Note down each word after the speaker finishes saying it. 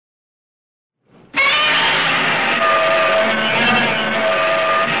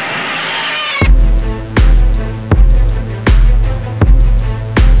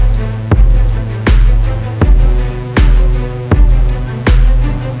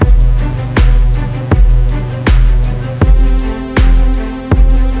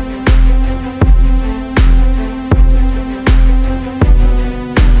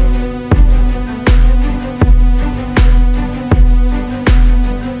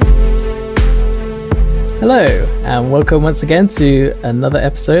Hello, and welcome once again to another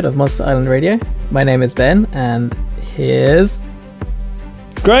episode of Monster Island Radio. My name is Ben, and here's...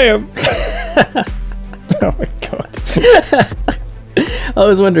 Graham! Oh my god. I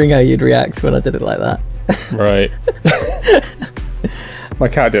was wondering how you'd react when I did it like that. Right. My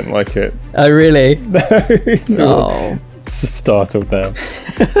cat didn't like it. Oh, really? No, he's Oh. just startled now.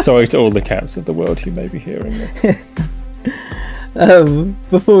 Sorry to all the cats of the world who may be hearing this.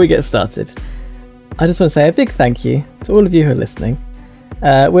 Before we get started, I just want to say a big thank you to all of you who are listening.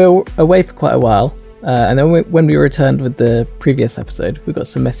 We're away for quite a while, and then when we returned with the previous episode, we got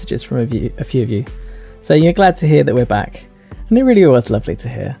some messages from a few of you. So you're glad to hear that we're back, and it really was lovely to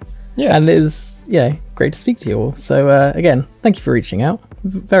hear. Yes. And it was, great to speak to you all. So again, thank you for reaching out.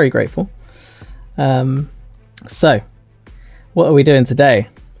 Very grateful. So, what are we doing today?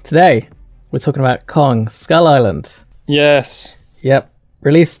 Today, we're talking about Kong Skull Island. Yes. Yep,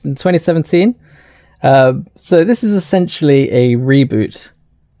 released in 2017. So this is essentially a reboot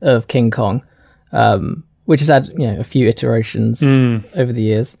of King Kong, which has had a few iterations over the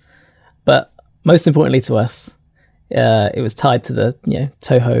years. But most importantly to us, it was tied to the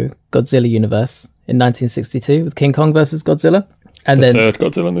Toho Godzilla universe in 1962 with King Kong versus Godzilla, and The third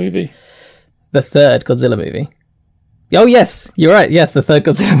Godzilla movie. The third Godzilla movie. Oh yes, you're right. Yes, the third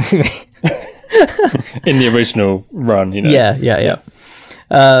Godzilla movie. In the original run, Yeah.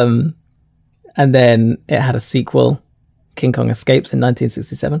 And then it had a sequel, King Kong Escapes, in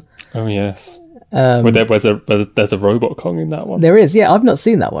 1967. Oh yes. There's a robot Kong in that one. There is, yeah. I've not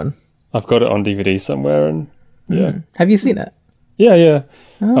seen that one. I've got it on DVD somewhere, and yeah. Have you seen it? Yeah.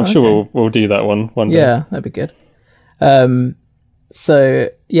 Oh, I'm sure we'll do that one day. Yeah, that'd be good. So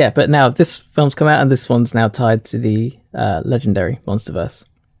yeah, but now this film's come out, and this one's now tied to the Legendary MonsterVerse.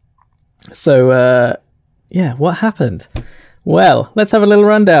 So what happened? Well, let's have a little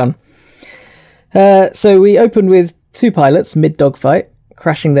rundown. So we open with two pilots mid-dogfight,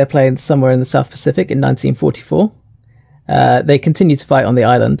 crashing their planes somewhere in the South Pacific in 1944. They continue to fight on the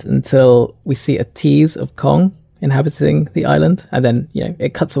island until we see a tease of Kong inhabiting the island, and then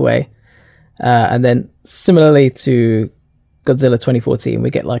it cuts away. And then similarly to Godzilla 2014, we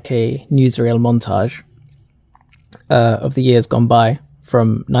get like a newsreel montage of the years gone by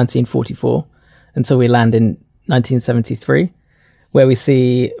from 1944 until we land in 1973, where we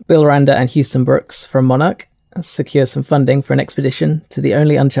see Bill Randa and Houston Brooks from Monarch secure some funding for an expedition to the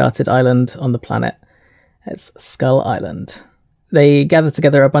only uncharted island on the planet. It's Skull Island. They gather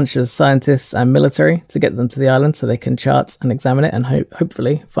together a bunch of scientists and military to get them to the island so they can chart and examine it and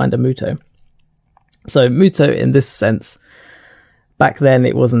hopefully find a Muto. So Muto, in this sense, back then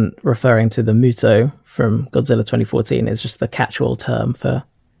it wasn't referring to the Muto from Godzilla 2014. It's just the catch-all term for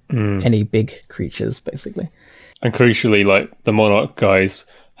any big creatures, basically. And crucially, like, the Monarch guys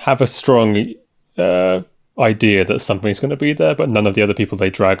have a strong idea that something's going to be there, but none of the other people they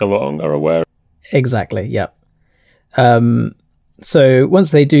drag along are aware. Exactly, yep. So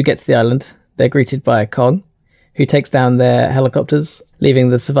once they do get to the island, they're greeted by Kong, who takes down their helicopters, leaving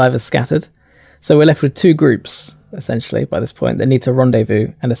the survivors scattered. So we're left with two groups, essentially, by this point, that need to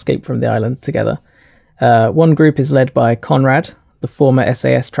rendezvous and escape from the island together. One group is led by Conrad, the former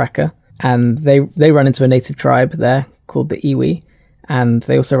SAS tracker, and they run into a native tribe there called the Iwi, and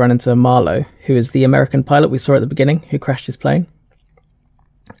they also run into Marlowe, who is the American pilot we saw at the beginning, who crashed his plane.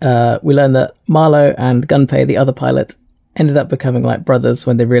 We learn that Marlowe and Gunpei, the other pilot, ended up becoming like brothers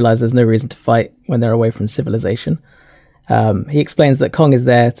when they realize there's no reason to fight when they're away from civilization. He explains that Kong is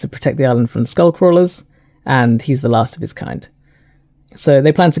there to protect the island from the skull crawlers, and he's the last of his kind. So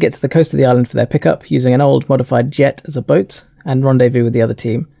they plan to get to the coast of the island for their pickup using an old modified jet as a boat and rendezvous with the other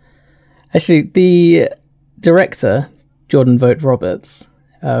team. Actually, the director, Jordan Vogt-Roberts,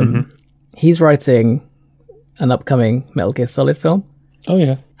 he's writing an upcoming Metal Gear Solid film. Oh,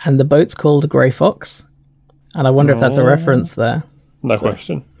 yeah. And the boat's called Grey Fox. And I wonder if that's a reference there. No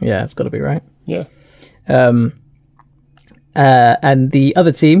question. Yeah, it's got to be right. Yeah. And the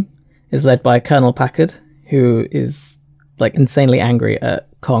other team is led by Colonel Packard, who is like insanely angry at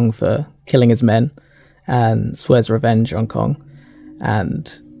Kong for killing his men and swears revenge on Kong.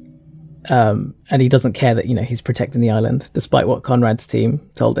 And he doesn't care that, he's protecting the island, despite what Conrad's team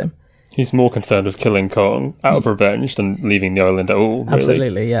told him. He's more concerned with killing Kong out of revenge than leaving the island at all, really.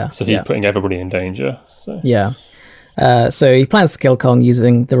 Absolutely, yeah. So he's putting everybody in danger. So. Yeah. So he plans to kill Kong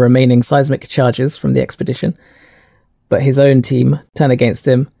using the remaining seismic charges from the expedition, but his own team turn against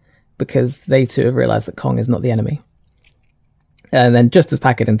him because they too have realised that Kong is not the enemy. And then just as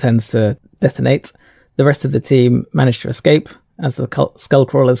Packard intends to detonate, the rest of the team manage to escape as the skull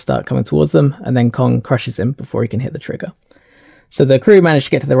crawlers start coming towards them, and then Kong crushes him before he can hit the trigger. So the crew managed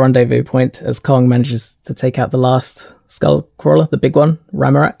to get to the rendezvous point as Kong manages to take out the last skull crawler, the big one,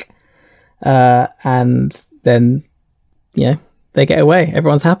 Ramarak. And then, they get away.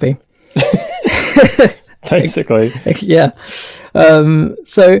 Everyone's happy. Basically. Yeah.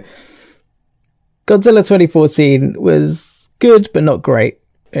 So Godzilla 2014 was good, but not great,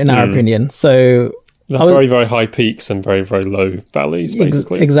 in our opinion. So very, very high peaks and very, very low valleys,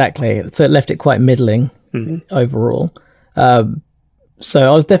 basically. Exactly. So it left it quite middling overall.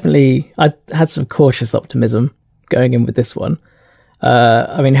 So I had some cautious optimism going in with this one.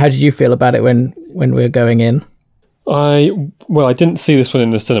 I mean, how did you feel about it when we were going in? I didn't see this one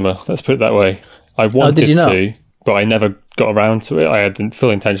in the cinema. Let's put it that way. I wanted to, but I never got around to it. I had full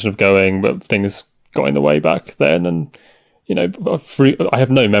intention of going, but things got in the way back then. And, I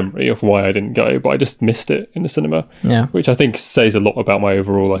have no memory of why I didn't go, but I just missed it in the cinema. Yeah. Which I think says a lot about my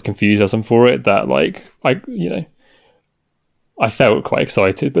overall enthusiasm for it, that I felt quite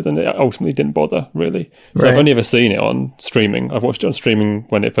excited, but then it ultimately didn't bother, really. So I've only ever seen it on streaming. I've watched it on streaming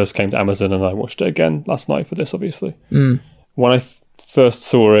when it first came to Amazon, and I watched it again last night for this, obviously. When I first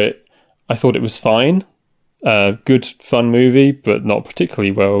saw it, I thought it was fine. Good, fun movie, but not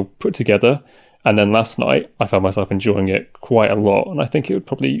particularly well put together. And then last night, I found myself enjoying it quite a lot, and I think it would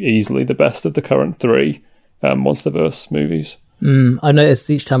probably easily the best of the current 3 MonsterVerse movies. I noticed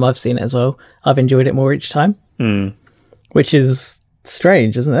each time I've seen it as well, I've enjoyed it more each time. Which is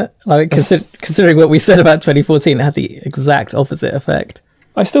strange, isn't it? Like, considering what we said about 2014, it had the exact opposite effect.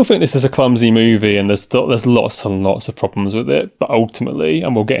 I still think this is a clumsy movie, and there's lots and lots of problems with it. But ultimately,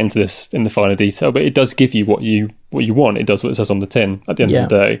 and we'll get into this in the finer detail, but it does give you what you want. It does what it says on the tin at the end of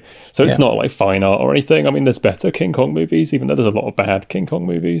the day. So it's not like fine art or anything. I mean, there's better King Kong movies, even though there's a lot of bad King Kong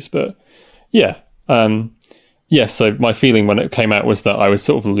movies. But yeah. So my feeling when it came out was that I was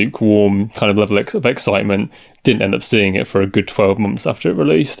sort of lukewarm kind of level of excitement, didn't end up seeing it for a good 12 months after it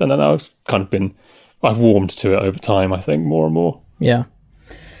released, and then I've warmed to it over time, I think, more and more. Yeah.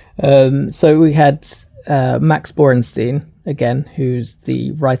 So we had Max Borenstein, again, who's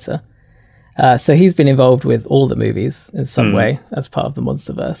the writer. So he's been involved with all the movies in some way as part of the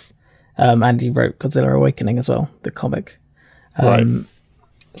MonsterVerse. And he wrote Godzilla Awakening as well, the comic. Right.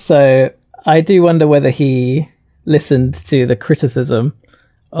 So I do wonder whether he listened to the criticism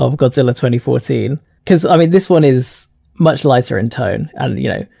of Godzilla 2014, because I mean this one is much lighter in tone,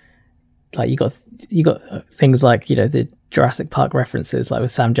 and like you got things like the Jurassic Park references, like with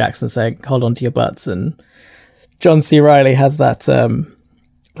Sam Jackson saying "hold on to your butts," and John C. Reilly has that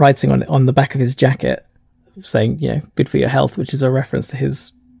writing on the back of his jacket saying "good for your health," which is a reference to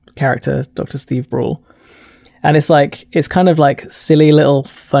his character Dr. Steve Brawl. And it's kind of like silly little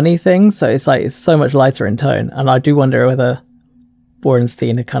funny things. So it's so much lighter in tone. And I do wonder whether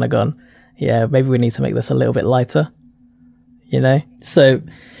Borenstein had kind of gone, yeah, maybe we need to make this a little bit lighter, So,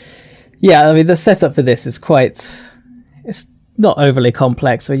 yeah, I mean, the setup for this is it's not overly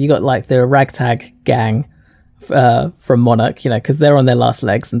complex. So you got like the ragtag gang from Monarch, because they're on their last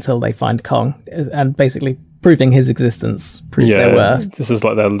legs until they find Kong, and basically proving his existence proves their worth. This is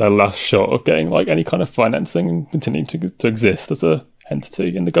like their last shot of getting like any kind of financing and continuing to exist as a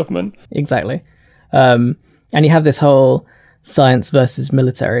entity in the government. Exactly. And you have this whole science versus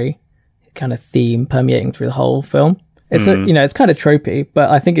military kind of theme permeating through the whole film. It's it's kind of tropey,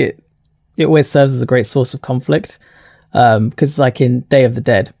 but I think it always serves as a great source of conflict. Because like in Day of the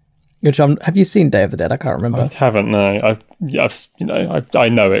Dead, have you seen Day of the Dead? I can't remember. I haven't. No, I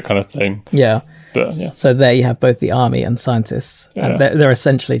know it kind of thing. Yeah. But, yeah. So there you have both the army and scientists, and they're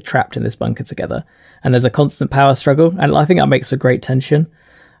essentially trapped in this bunker together. And there's a constant power struggle, and I think that makes for great tension.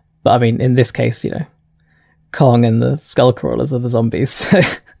 But I mean, in this case, Kong and the skull crawlers are the zombies. So,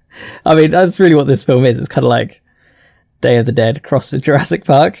 I mean, that's really what this film is. It's kind of like Day of the Dead crossed with Jurassic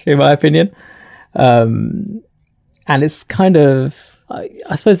Park, in my opinion. And it's kind of,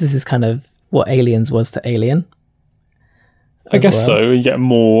 I suppose this is kind of what Aliens was to Alien. I guess so. You get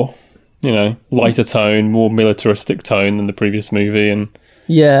more, lighter tone, more militaristic tone than the previous movie, and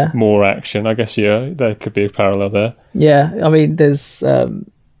more action. I guess, there could be a parallel there. Yeah, I mean, there's,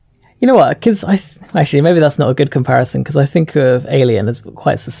 you know what, because actually, maybe that's not a good comparison, because I think of Alien as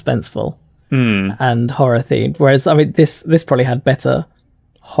quite suspenseful and horror themed, whereas, I mean, this probably had better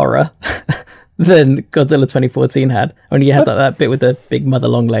horror than Godzilla 2014 had. I mean, you had that bit with the big mother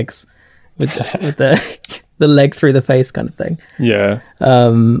long legs, with the leg through the face kind of thing. Yeah. I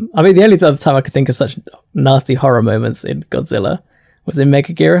mean, the only other time I could think of such nasty horror moments in Godzilla was in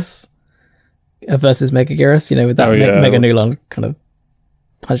Megaguirus versus Megaguirus, with that Meganulon kind of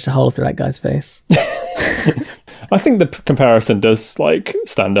punched a hole through that guy's face. I think the comparison does like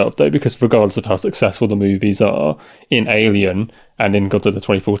stand up though, because regardless of how successful the movies are, in Alien and in Godzilla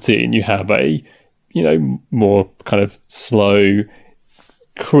 2014, you have a, you know, more kind of slow,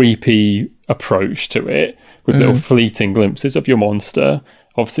 creepy approach to it with little fleeting glimpses of your monster.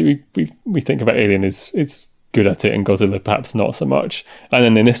 Obviously, we think about Alien as it's good at it, and Godzilla perhaps not so much. And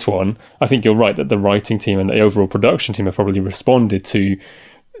then in this one, I think you're right that the writing team and the overall production team have probably responded to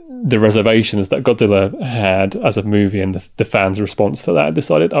the reservations that Godzilla had as a movie, and the fans' response to that, and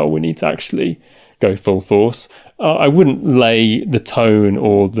decided, oh, we need to actually go full force. I wouldn't lay the tone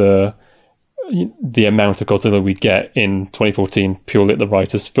or the amount of Godzilla we get in 2014 purely at the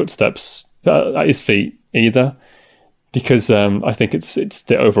writer's footsteps at his feet either, because I think it's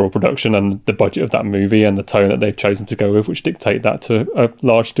the overall production and the budget of that movie and the tone that they've chosen to go with which dictate that to a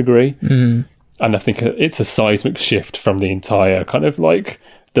large degree. And I think it's a seismic shift from the entire kind of like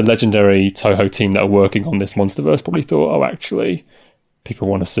the legendary Toho team that are working on this MonsterVerse probably thought, oh, actually people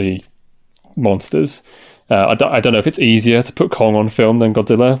want to see monsters. I don't know if it's easier to put Kong on film than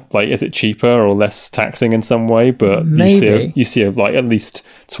Godzilla. Like, is it cheaper or less taxing in some way? But maybe you see like at least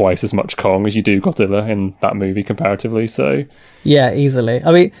twice as much Kong as you do Godzilla in that movie comparatively. So yeah, easily.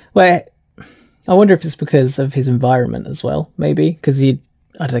 I mean, I wonder if it's because of his environment as well. Maybe because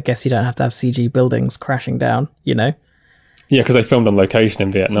I guess you don't have to have CG buildings crashing down. You know. Yeah, because they filmed on location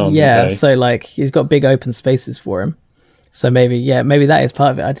in Vietnam. Yeah, so like he's got big open spaces for him. So maybe that is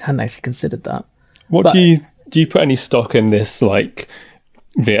part of it. I hadn't actually considered that. Do you put any stock in this like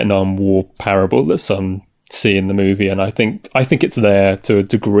Vietnam War parable that some see in the movie? And I think it's there to a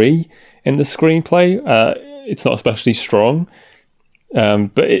degree in the screenplay. It's not especially strong,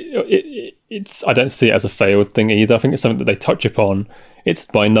 but it's I don't see it as a failed thing either. I think it's something that they touch upon. It's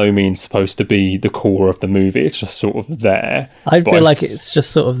by no means supposed to be the core of the movie. It's just sort of there. I feel like it's just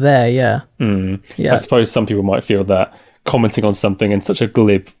sort of there. Yeah. Yeah. I suppose some people might feel that commenting on something in such a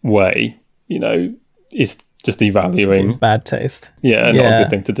glib way, you know, is just devaluing. Bad taste. Yeah, not a good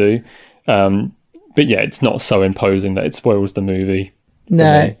thing to do. But yeah, it's not so imposing that it spoils the movie.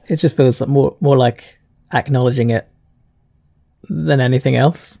 No, it just feels like more like acknowledging it than anything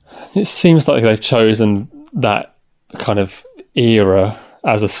else. It seems like they've chosen that kind of era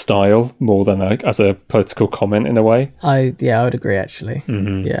as a style more than as a political comment in a way. I would agree actually.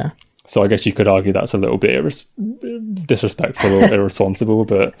 Yeah. So I guess you could argue that's a little bit disrespectful or irresponsible,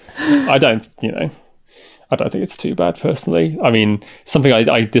 but I don't think it's too bad personally. I mean, something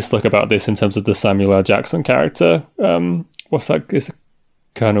I dislike about this in terms of the Samuel L. Jackson character, what's that? Is it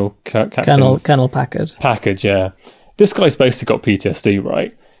Colonel Packard. Packard, yeah. This guy's basically got PTSD,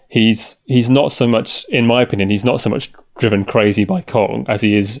 right? He's not so much, in my opinion, he's not so much driven crazy by Kong as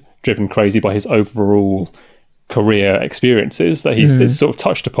he is driven crazy by his overall career experiences that it's sort of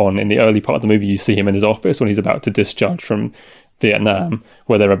touched upon in the early part of the movie. You see him in his office when he's about to discharge from Vietnam,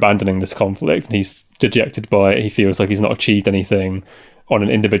 where they're abandoning this conflict, and he's dejected by it. He feels like he's not achieved anything on an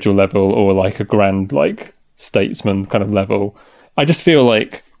individual level or like a grand like statesman kind of level. I just feel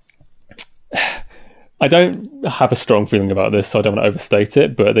like I don't have a strong feeling about this, so I don't want to overstate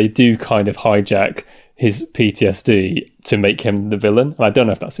it, but they do kind of hijack his PTSD to make him the villain, and I don't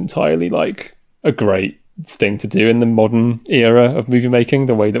know if that's entirely like a great thing to do in the modern era of movie making,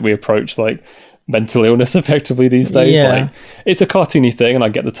 the way that we approach like mental illness effectively these days. Like, it's a cartoony thing, and I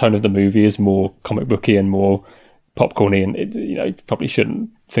get the tone of the movie is more comic booky and more popcorny, and it, you know, probably shouldn't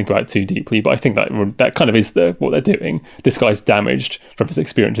think about it too deeply, but I think that kind of is what they're doing. This guy's damaged from his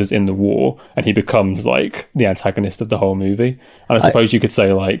experiences in the war, and he becomes like the antagonist of the whole movie. And I suppose you could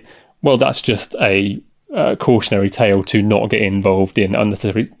say like, well, that's just a cautionary tale to not get involved in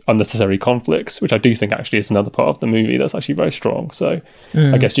unnecessary conflicts, which I do think actually is another part of the movie that's actually very strong. So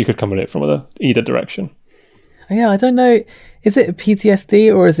I guess you could come at it from either direction. Yeah, I don't know. Is it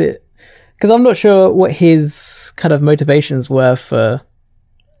PTSD or is it... Because I'm not sure what his kind of motivations were for,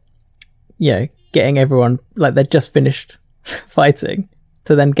 you know, getting everyone... Like, they'd just finished fighting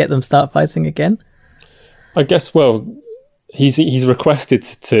to then get them start fighting again. I guess, well, he's requested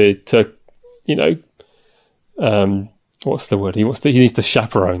to you know... what's the word? He needs to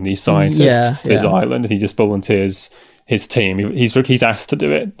chaperone these scientists to his island, and he just volunteers his team. He's asked to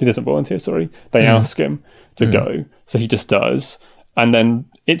do it. He doesn't volunteer, sorry. They ask him to go, so he just does. And then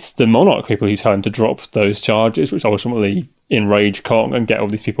it's the Monarch people who tell him to drop those charges, which ultimately enrage Kong and get all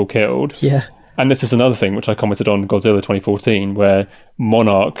these people killed. Yeah. And this is another thing which I commented on Godzilla 2014, where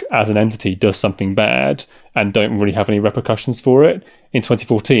Monarch as an entity does something bad and don't really have any repercussions for it. In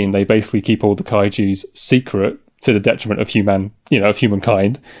 2014, they basically keep all the kaijus secret to the detriment of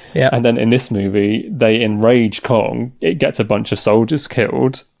humankind. Yeah. And then in this movie, they enrage Kong. It gets a bunch of soldiers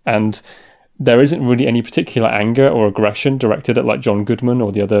killed, and there isn't really any particular anger or aggression directed at like John Goodman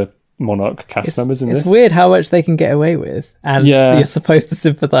or the other Monarch cast members in this. It's weird how much they can get away with, and you're supposed to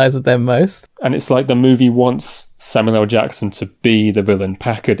sympathise with them most. And it's like the movie wants Samuel L. Jackson to be the villain.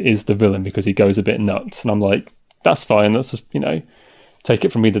 Packard is the villain because he goes a bit nuts. And I'm like, that's fine. That's just, take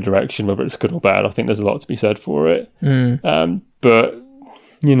it from either direction, whether it's good or bad. I think there's a lot to be said for it. But,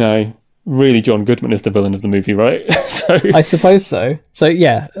 really John Goodman is the villain of the movie, right? So I suppose so. So,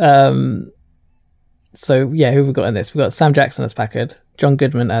 yeah. Who have we got in this? We've got Sam Jackson as Packard, John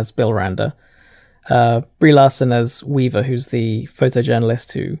Goodman as Bill Randa, Brie Larson as Weaver, who's the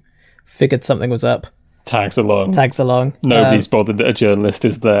photojournalist who figured something was up. Tags along. Nobody's bothered that a journalist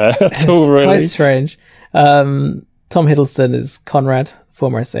is there at all, really. Quite strange. Tom Hiddleston is Conrad,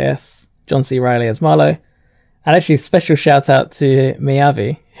 former SAS. John C. Reilly as Marlowe. And actually, special shout out to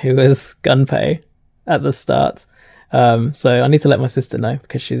Miyavi, who was Gunpei at the start. So I need to let my sister know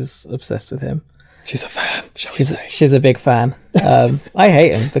because she's obsessed with him. She's a fan, shall we say. She's a big fan. I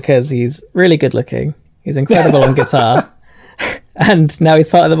hate him because he's really good looking. He's incredible on guitar. And now he's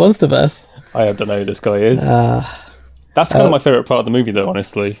part of the MonsterVerse. I don't know who this guy is. That's kind of my favourite part of the movie, though,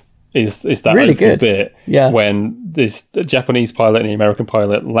 honestly. Is that really opening good bit when this Japanese pilot and the American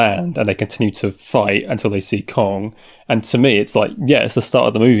pilot land and they continue to fight until they see Kong. And to me, it's like, it's the start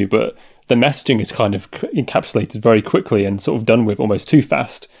of the movie, but the messaging is kind of encapsulated very quickly and sort of done with almost too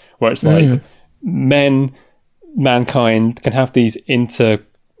fast, where it's like mankind can have these they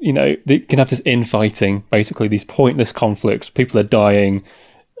can have this infighting, basically these pointless conflicts. People are dying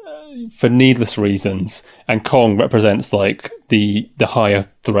for needless reasons, and Kong represents like the higher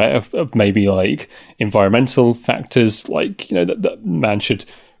threat of maybe like environmental factors, like that man should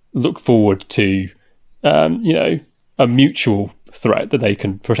look forward to a mutual threat that they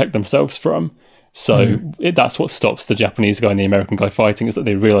can protect themselves from. So that's what stops the Japanese guy and the American guy fighting, is that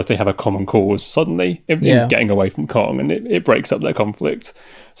they realise they have a common cause suddenly in getting away from Kong, and it breaks up their conflict.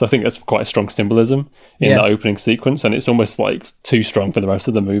 So I think that's quite a strong symbolism in that opening sequence, and it's almost like too strong for the rest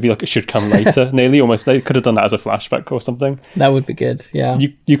of the movie. Like it should come later, nearly. Almost they could have done that as a flashback or something. That would be good, yeah.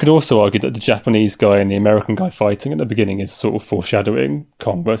 You could also argue that the Japanese guy and the American guy fighting at the beginning is sort of foreshadowing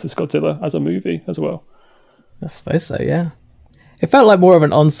Kong versus Godzilla as a movie as well. I suppose so, yeah. It felt like more of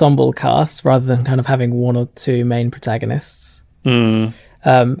an ensemble cast rather than kind of having one or two main protagonists.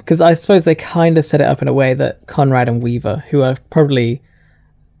 Because I suppose they kind of set it up in a way that Conrad and Weaver, who are probably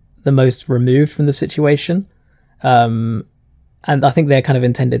the most removed from the situation, and I think they're kind of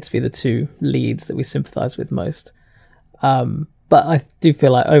intended to be the two leads that we sympathise with most. But I do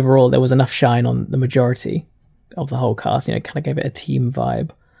feel like overall there was enough shine on the majority of the whole cast. Kind of gave it a team vibe.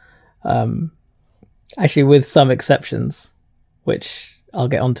 Actually, with some exceptions, which I'll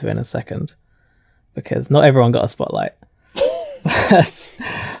get onto in a second, because not everyone got a spotlight. but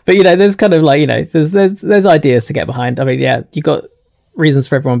there's kind of like, there's ideas to get behind. I mean, you got reasons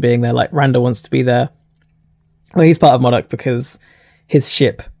for everyone being there. Like Randa wants to be there. Well, he's part of Monarch because his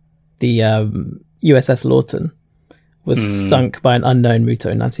ship, the USS Lawton, was sunk by an unknown Muto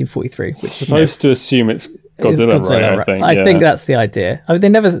in 1943. Which supposed to assume it's Godzilla, right? I think. I think that's the idea. I mean, they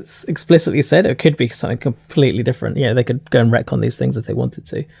never explicitly said it could be something completely different. They could go and retcon these things if they wanted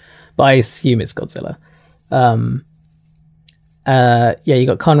to, but I assume it's Godzilla. You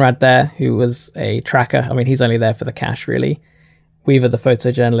got Conrad there, who was a tracker. I mean, he's only there for the cash, really. Weaver, the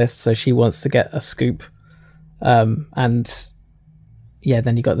photojournalist, so she wants to get a scoop. Then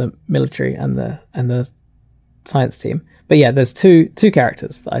you got the military and the science team. But there's two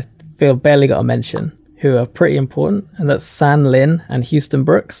characters that I feel barely got a mention, who are pretty important, and that's San Lin and Houston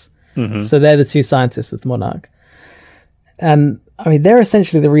Brooks. So they're the two scientists with Monarch. And I mean, they're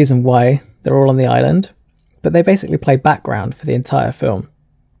essentially the reason why they're all on the island, but they basically play background for the entire film.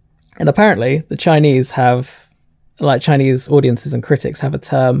 And apparently the Chinese Chinese audiences and critics have a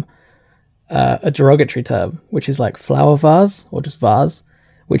term, a derogatory term, which is like flower vase, or just vase,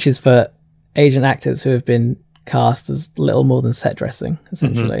 which is for Asian actors who have been cast as little more than set dressing,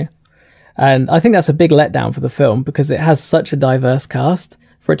 essentially. And I think that's a big letdown for the film, because it has such a diverse cast.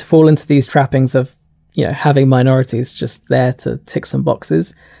 For it to fall into these trappings of, having minorities just there to tick some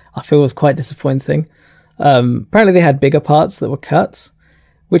boxes, I feel was quite disappointing. Apparently they had bigger parts that were cut,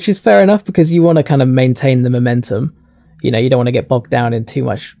 which is fair enough, because you want to kind of maintain the momentum. You don't want to get bogged down in too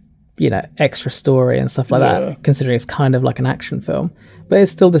much, extra story and stuff like that, considering it's kind of like an action film. But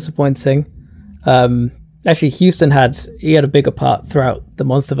it's still disappointing. Actually, Houston had a bigger part throughout the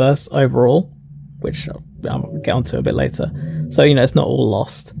MonsterVerse overall, which I'll get onto a bit later. So, it's not all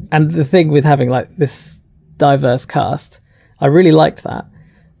lost. And the thing with having like this diverse cast, I really liked that.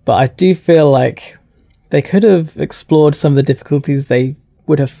 But I do feel like they could have explored some of the difficulties they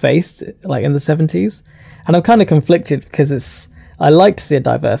would have faced like in the 70s. And I'm kind of conflicted because I like to see a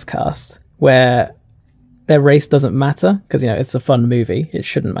diverse cast where their race doesn't matter, because, you know, it's a fun movie. It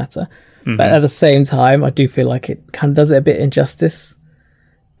shouldn't matter. Mm-hmm. But at the same time, I do feel like it kind of does it a bit injustice.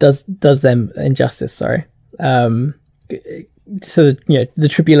 Does them injustice, sorry. So, you know, the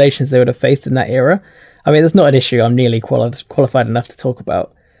tribulations they would have faced in that era. I mean, it's not an issue I'm nearly qualified enough to talk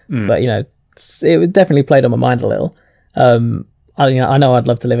about. But, you know, it definitely played on my mind a little. I know I'd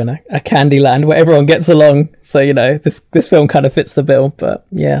love to live in a candy land where everyone gets along. So, you know, this film kind of fits the bill. But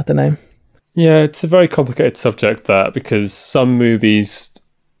yeah, I don't know. Yeah, it's a very complicated subject, that, because some movies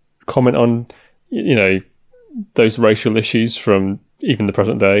comment on, you know, those racial issues from even the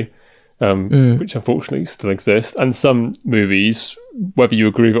present day, which unfortunately still exist. And some movies, whether you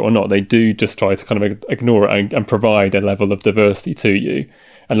agree with it or not, they do just try to kind of ignore it and provide a level of diversity to you,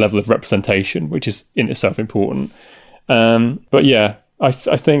 and level of representation, which is in itself important. But yeah, I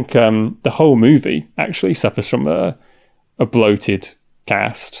think the whole movie actually suffers from a bloated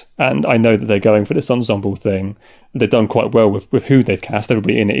cast, and I know that they're going for this ensemble thing. They've done quite well with who they've cast.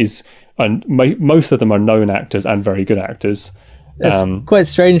 Everybody in it is, and most of them are known actors and very good actors. It's quite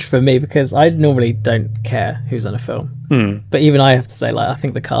strange for me because I normally don't care who's on a film, but even I have to say, like, I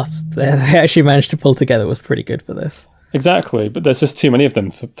think the cast they actually managed to pull together was pretty good for this. Exactly, but there's just too many of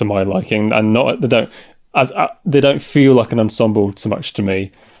them for my liking, and they don't feel like an ensemble so much to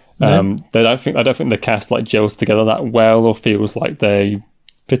me. No. I don't think the cast like gels together that well, or feels like they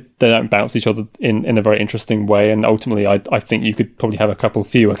don't bounce each other in a very interesting way. And ultimately, I think you could probably have a couple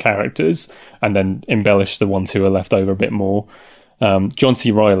fewer characters and then embellish the ones who are left over a bit more. John C.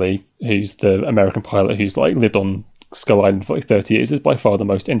 Reilly, who's the American pilot who's like lived on Skull Island for like 30 years, is by far the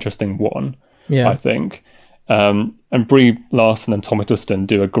most interesting one, I think. And Brie Larson and Tom Hiddleston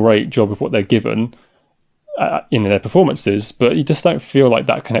do a great job of what they're given in their performances, but you just don't feel like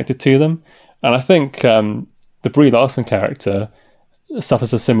that connected to them. And I think the Brie Larson character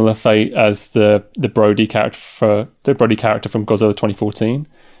suffers a similar fate as the Brody character from Godzilla 2014.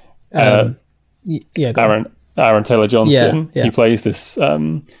 Aaron Taylor Johnson. Yeah. He plays this.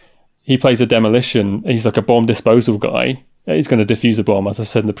 He plays a demolition. He's like a bomb disposal guy. He's going to defuse a bomb, as I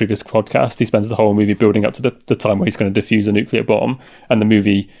said in the previous podcast. He spends the whole movie building up to the time where he's going to defuse a nuclear bomb, and the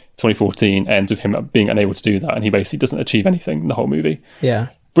movie 2014 ends with him being unable to do that, and he basically doesn't achieve anything in the whole movie. Yeah.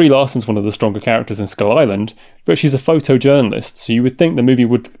 Brie Larson's one of the stronger characters in Skull Island, but she's a photojournalist, so you would think the movie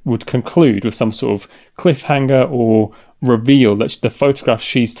would conclude with some sort of cliffhanger or reveal that the photographs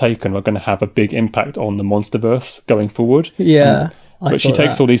she's taken are going to have a big impact on the MonsterVerse going forward. Yeah. But she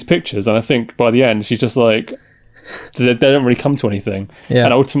takes all these pictures, and I think by the end she's just like, they don't really come to anything. Yeah.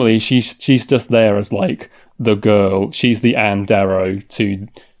 And ultimately she's just there as like the girl. She's the Anne Darrow to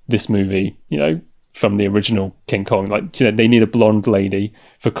this movie, you know, from the original King Kong. Like, you know, they need a blonde lady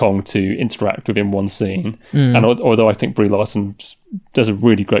for Kong to interact with in one scene. And although I think Brie Larson does a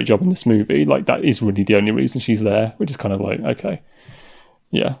really great job in this movie, like, that is really the only reason she's there, which is kind of like, okay,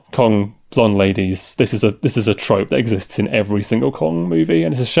 yeah, Kong blonde ladies. This is a trope that exists in every single Kong movie,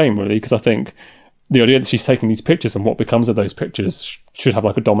 and it's a shame, really, because I think the idea that she's taking these pictures and what becomes of those pictures should have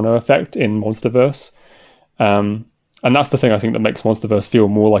like a domino effect in MonsterVerse. And that's the thing I think that makes MonsterVerse feel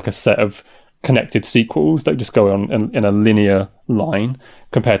more like a set of connected sequels that just go on in a linear line,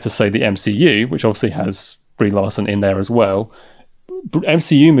 compared to, say, the MCU, which obviously has Brie Larson in there as well.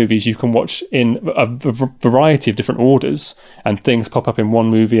 MCU movies you can watch in a variety of different orders, and things pop up in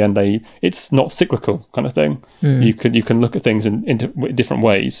one movie, and it's not cyclical kind of thing. You can look at things in different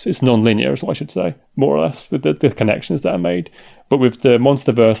ways. It's non-linear is what I should say, more or less, with the connections that are made. But with the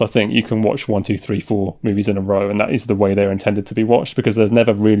MonsterVerse, I think you can watch 1, 2, 3, 4 movies in a row, and that is the way they're intended to be watched, because there's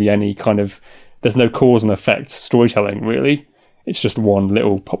never really any there's no cause and effect storytelling, really. It's just one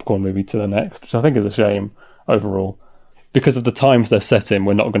little popcorn movie to the next, which I think is a shame overall. Because of the times they're set in,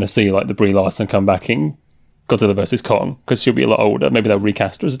 we're not going to see like the Brie Larson come back in Godzilla vs. Kong, because she'll be a lot older. Maybe they'll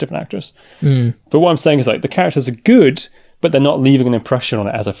recast her as a different actress. But what I'm saying is, like, the characters are good, but they're not leaving an impression on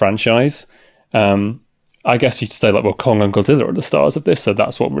it as a franchise. I guess you'd say, like, well, Kong and Godzilla are the stars of this, so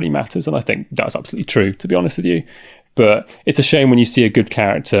that's what really matters. And I think that's absolutely true, to be honest with you. But it's a shame when you see a good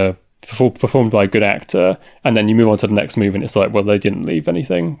character performed by a good actor, and then you move on to the next movie, and it's like, well, they didn't leave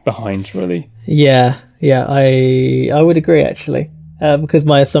anything behind, really. Yeah, I would agree, actually, because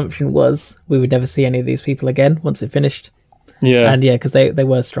my assumption was we would never see any of these people again once it finished. Yeah, and because they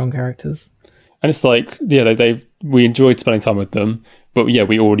were strong characters, and it's like, yeah, we enjoyed spending time with them, but yeah,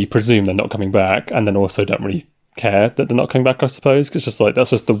 we already presume they're not coming back, and then also don't really care that they're not coming back, I suppose, because just like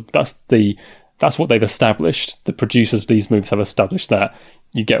that's what they've established. The producers of these movies have established that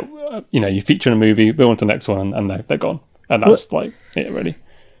you get, you feature in a movie, move on to the next one, and they're gone. And that's really.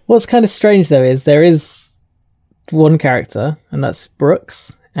 What's kind of strange though is there is one character, and that's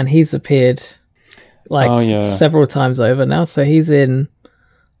Brooks, and he's appeared several times over now. So he's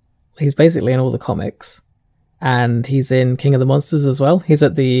basically in all the comics, and he's in King of the Monsters as well. He's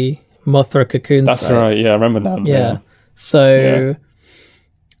at the Mothra cocoon. That's site. right. Yeah, I remember now. Yeah. So,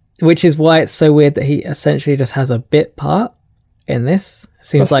 which is why it's so weird that he essentially just has a bit part in this. It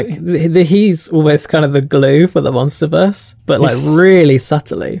seems like he's almost kind of the glue for the MonsterVerse, but really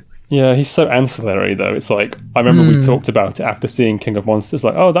subtly. Yeah, he's so ancillary though. It's like, I remember we talked about it after seeing King of Monsters,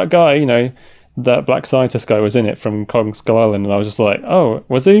 like, oh, that guy, that black scientist guy was in it from Kong Skull Island, and I was just like, oh,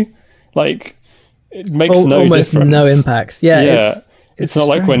 was he? Like, it makes almost difference. No impact. Yeah. It's not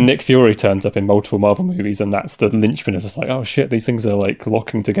like when Nick Fury turns up in multiple Marvel movies and that's the linchpin. It's just like, oh shit, these things are like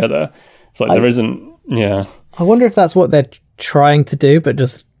locking together. It's like there isn't. Yeah. I wonder if that's what they're trying to do, but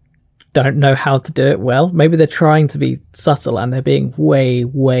just don't know how to do it well. Maybe they're trying to be subtle and they're being way,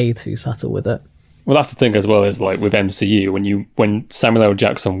 way too subtle with it. Well, that's the thing as well, is like with MCU, when Samuel L.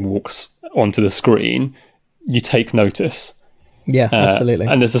 Jackson walks onto the screen, you take notice. Yeah, absolutely.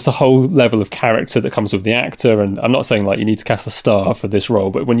 And there's just a whole level of character that comes with the actor. And I'm not saying like you need to cast a star for this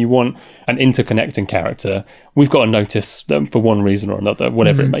role, but when you want an interconnecting character, we've got to notice them for one reason or another,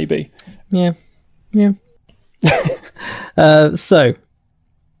 whatever it may be. Yeah. So,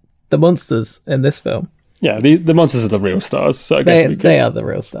 the monsters in this film. Yeah, the monsters are the real stars. So I guess they are the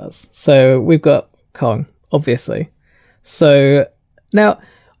real stars. So we've got Kong, obviously. So now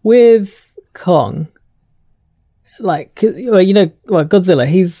with Kong, Godzilla,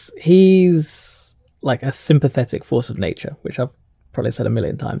 he's like a sympathetic force of nature, which I've probably said a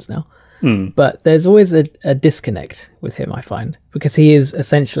million times now. But there's always a disconnect with him, I find, because he is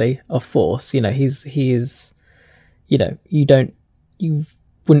essentially a force. He is, you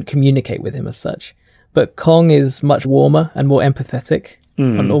wouldn't communicate with him as such. But Kong is much warmer and more empathetic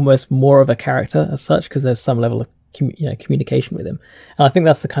and almost more of a character as such, because there's some level of communication with him. And I think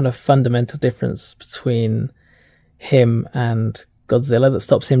that's the kind of fundamental difference between him and Godzilla that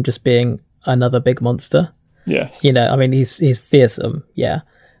stops him just being another big monster. Yes. I mean, he's fearsome, yeah.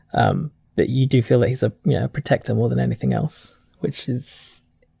 But you do feel that he's a protector more than anything else, which is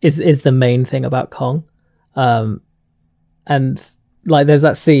the main thing about Kong. And like there's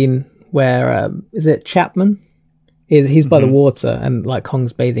that scene where is it Chapman? He's by the water and like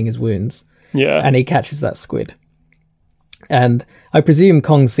Kong's bathing his wounds. Yeah. And he catches that squid. And I presume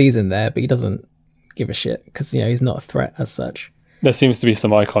Kong sees him there, but he doesn't give a shit because he's not a threat as such. There seems to be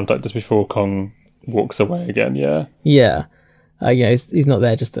some eye contact just before Kong walks away again. Yeah. Yeah. He's not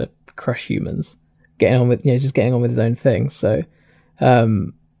there just to crush humans. Getting on with just getting on with his own thing. So,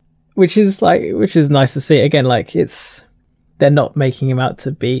 which is nice to see. Again, like they're not making him out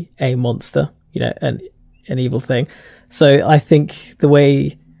to be a monster, an evil thing. So I think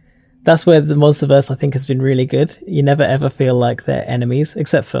that's where the MonsterVerse I think has been really good. You never ever feel like they're enemies,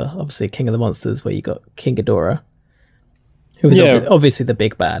 except for obviously King of the Monsters, where you got King Ghidorah, who is obviously the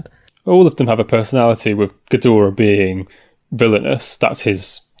big bad. All of them have a personality, with Ghidorah being villainous. That's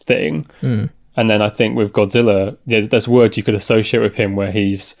his thing. And then I think with Godzilla, there's words you could associate with him where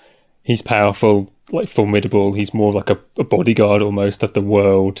he's powerful, like formidable. He's more like a bodyguard almost of the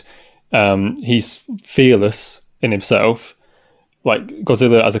world. He's fearless in himself. Like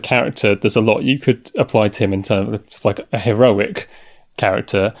Godzilla as a character, there's a lot you could apply to him in terms of like a heroic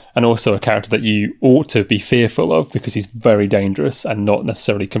character, and also a character that you ought to be fearful of because he's very dangerous and not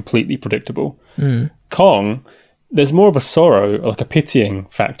necessarily completely predictable. Kong, there's more of a sorrow, like a pitying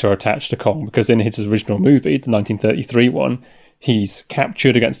factor attached to Kong, because in his original movie, the 1933 one, he's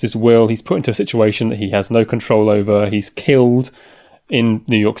captured against his will. He's put into a situation that he has no control over. He's killed in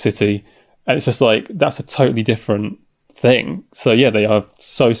New York City. And it's just like, that's a totally different thing. So yeah, they are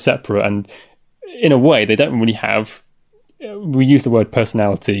so separate. And in a way, they don't really have... We use the word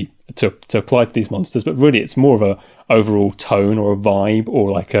personality to apply to these monsters, but really it's more of a overall tone or a vibe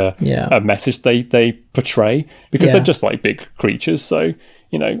or like a message they portray, because they're just like big creatures. So,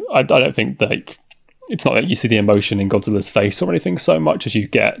 I don't think it's not that you see the emotion in Godzilla's face or anything so much as you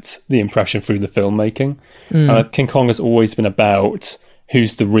get the impression through the filmmaking. King Kong has always been about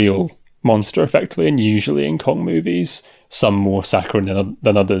who's the real monster, effectively, and usually in Kong movies, some more saccharine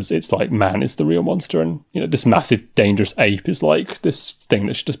than others. It's like man is the real monster, and this massive dangerous ape is like this thing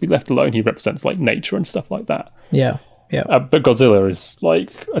that should just be left alone. He represents like nature and stuff like that. But Godzilla is like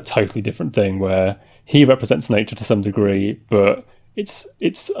a totally different thing, where he represents nature to some degree, but it's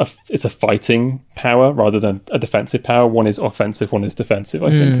a fighting power rather than a defensive power. One is offensive, one is defensive.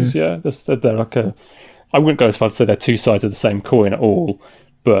 I think they're like I wouldn't go as far to say they're two sides of the same coin at all,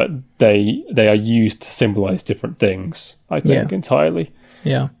 but they are used to symbolize different things, I think, entirely.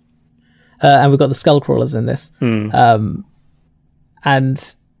 Yeah. And we've got the skull crawlers in this. And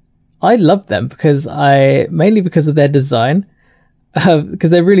I love them mainly because of their design, because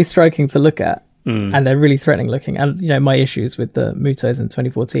they're really striking to look at, and they're really threatening looking. And, my issues with the Mutos in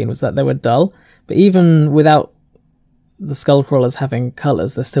 2014 was that they were dull, but even without the skull crawlers having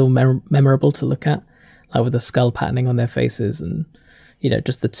colors, they're still memorable to look at, like with the skull patterning on their faces and,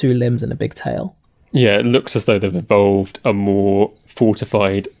 just the two limbs and a big tail. Yeah, it looks as though they've evolved a more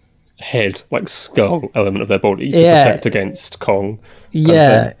fortified head, like skull element of their body to protect against Kong.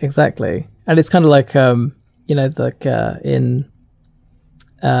 Yeah, exactly. And it's kind of like, like in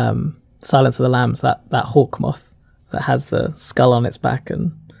Silence of the Lambs, that hawk moth that has the skull on its back.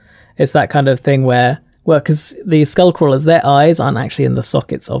 And it's that kind of thing where, because the skull crawlers, their eyes aren't actually in the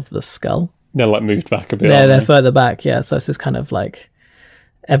sockets of the skull. They're like moved back a bit. They're further back, yeah. So it's this kind of like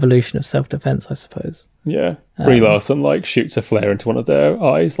evolution of self-defense, I suppose. Yeah. Brie Larson shoots a flare into one of their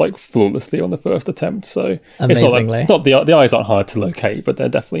eyes flawlessly on the first attempt. So amazingly. It's not the eyes aren't hard to locate, but they're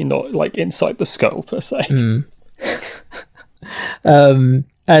definitely not inside the skull per se. And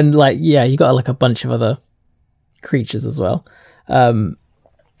you got a bunch of other creatures as well.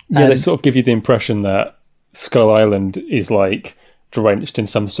 They sort of give you the impression that Skull Island is drenched in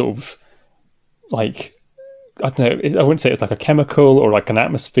some sort of I don't know, I wouldn't say it's like a chemical or like an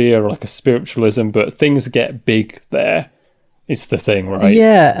atmosphere or like a spiritualism, but things get big there. It's the thing, right?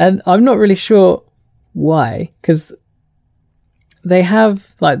 Yeah, and I'm not really sure why, because they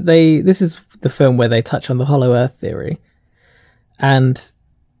have this is the film where they touch on the Hollow Earth theory, and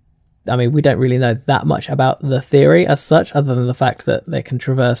I mean, we don't really know that much about the theory as such, other than the fact that they can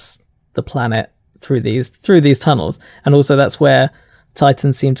traverse the planet through these tunnels, and also that's where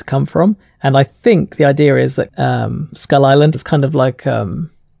Titans seem to come from. And I think the idea is that Skull Island is kind of like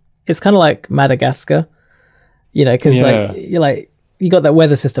it's kind of like Madagascar, because you got that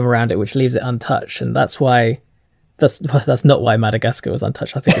weather system around it which leaves it untouched, and that's not why Madagascar was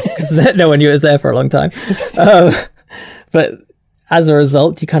untouched. I think it's because no one knew it was there for a long time. But as a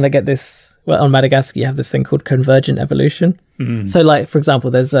result, you kind of get this. Well, on Madagascar, you have this thing called convergent evolution. So, for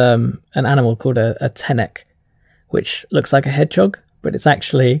example, there's an animal called a tenek, which looks like a hedgehog, but it's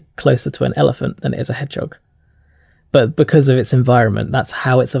actually closer to an elephant than it is a hedgehog. But because of its environment, that's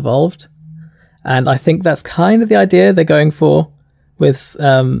how it's evolved. And I think that's kind of the idea they're going for with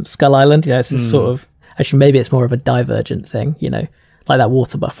Skull Island. It's this sort of, actually maybe it's more of a divergent thing, like that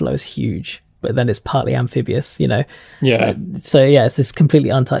water buffalo is huge, but then it's partly amphibious, Yeah. So yeah, it's this completely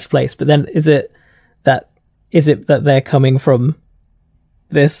untouched place. But then is it that they're coming from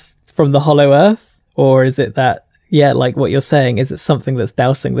the Hollow Earth? Or is it that, like what you're saying, is it something that's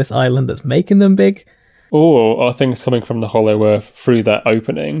dousing this island that's making them big? Or are things coming from the Hollow Earth through that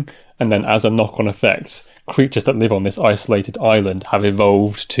opening, and then as a knock-on effect, creatures that live on this isolated island have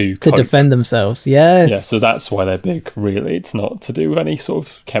evolved to defend themselves? Yes. Yeah, so that's why they're big, really. It's not to do with any sort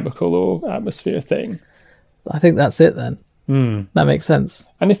of chemical or atmosphere thing. I think that's it then. That makes sense.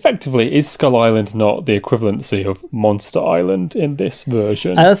 And effectively, is Skull Island not the equivalency of Monster Island in this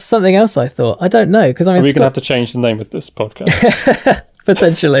version? That's something else I thought. I don't know, because I mean, are we going to have to change the name of this podcast?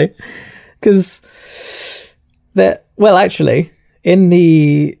 Potentially, because actually, in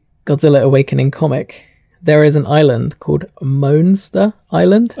the Godzilla Awakening comic, there is an island called Monster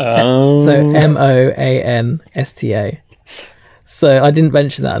Island. So Moansta. So I didn't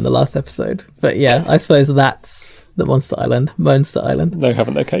mention that in the last episode, but yeah, I suppose that's the Monster Island. No,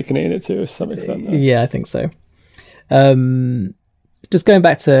 haven't they taken it in it to some extent? Though. Yeah, I think so. Just going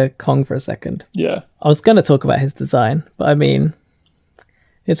back to Kong for a second. Yeah. I was going to talk about his design, but I mean,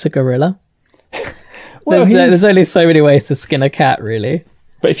 it's a gorilla. There's only so many ways to skin a cat, really.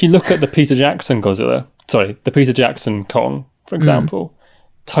 But if you look at the Peter Jackson Kong, for example,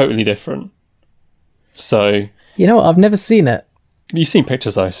 totally different. So... You know what? I've never seen it. You've seen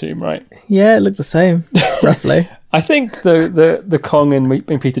pictures, I assume, right? Yeah, it looked the same, roughly. I think the Kong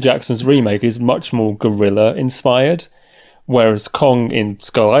in Peter Jackson's remake is much more gorilla-inspired, whereas Kong in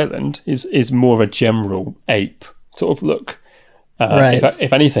Skull Island is more of a general ape sort of look. Right.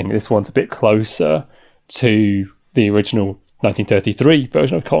 If anything, this one's a bit closer to the original 1933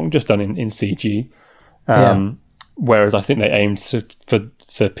 version of Kong, just done in CG. Whereas I think they aimed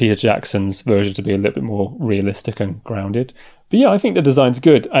for Peter Jackson's version to be a little bit more realistic and grounded. But yeah, I think the design's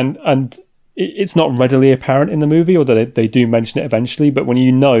good, and it's not readily apparent in the movie, although they do mention it eventually, but when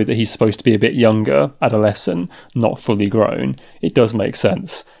you know that he's supposed to be a bit younger, adolescent, not fully grown, it does make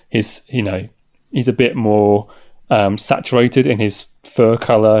sense. He's a bit more saturated in his fur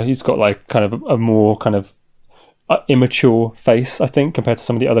colour. He's got like kind of a more kind of immature face, I think, compared to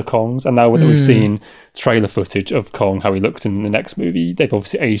some of the other Kongs. And now that we've seen trailer footage of Kong, how he looks in the next movie, they've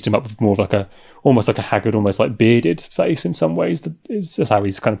obviously aged him up with more of like almost like a haggard, almost like bearded face in some ways. It's just how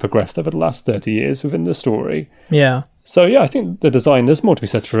he's kind of progressed over the last 30 years within the story. Yeah. So yeah, I think the design, there's more to be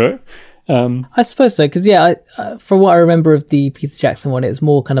said for it. I suppose so, because from what I remember of the Peter Jackson one, it was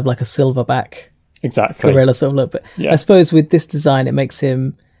more kind of like a silverback, exactly, gorilla sort of look. But I suppose with this design, it makes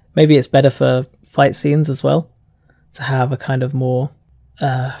him, maybe it's better for fight scenes as well, to have a kind of more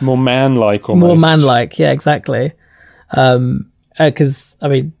man-like, almost. More man-like, yeah, exactly. Because I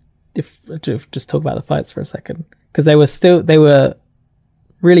mean, if just talk about the fights for a second, because they were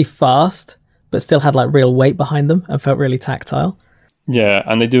really fast, but still had like real weight behind them and felt really tactile. Yeah,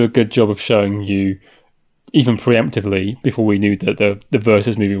 and they do a good job of showing you, even preemptively, before we knew that the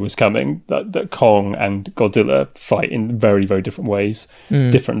Versus movie was coming, that Kong and Godzilla fight in very, very different ways,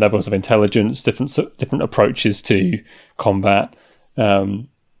 different levels of intelligence, different approaches to combat.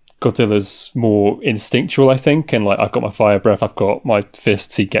 Godzilla's more instinctual, I think, and like, I've got my fire breath, I've got my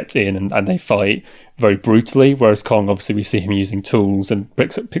fists, he gets in and they fight very brutally, whereas Kong, obviously, we see him using tools and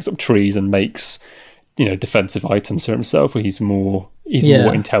picks up trees and makes, defensive items for himself, where he's more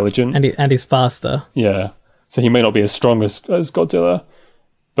intelligent. And he's faster. Yeah. So he may not be as strong as Godzilla,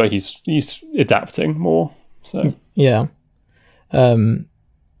 but he's adapting more. So yeah.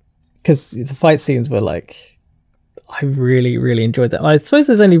 Because the fight scenes were like, I really, really enjoyed that. I suppose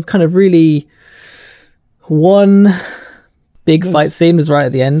there's only kind of really one big fight scene was right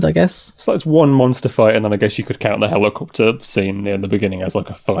at the end, I guess. So it's one monster fight, and then I guess you could count the helicopter scene near the beginning as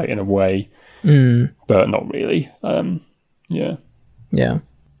like a fight in a way. But not really. Yeah.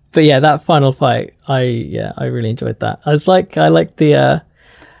 But yeah, that final fight, I really enjoyed that. I like the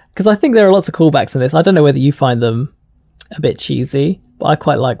because I think there are lots of callbacks in this. I don't know whether you find them a bit cheesy, but I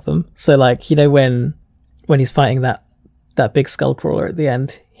quite like them. So like, when he's fighting that big skull crawler at the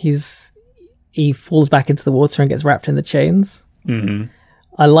end, he falls back into the water and gets wrapped in the chains.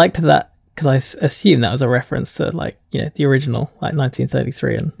 I liked that, because I assume that was a reference to like, the original, like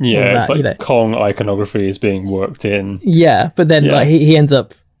 1933 and all it's like Kong iconography is being worked in. Yeah, but then like he ends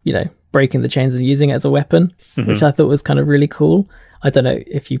up, breaking the chains and using it as a weapon, which I thought was kind of really cool. I don't know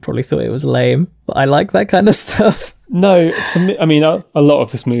if you probably thought it was lame, but I like that kind of stuff. No, to me, I mean, a lot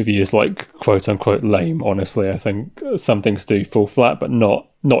of this movie is like quote unquote lame. Honestly, I think some things do fall flat, but not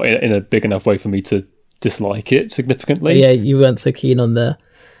in a big enough way for me to dislike it significantly. Yeah, you weren't so keen on the,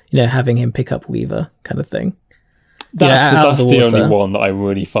 having him pick up Weaver kind of thing. That's the only one that I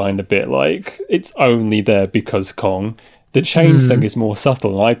really find a bit like, it's only there because Kong. The chains thing is more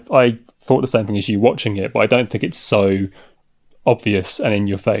subtle, and I thought the same thing as you watching it, but I don't think it's so obvious and in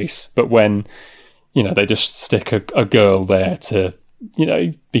your face. But when they just stick a girl there to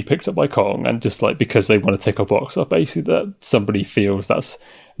be picked up by Kong, and just like, because they want to tick a box off, basically, that somebody feels that's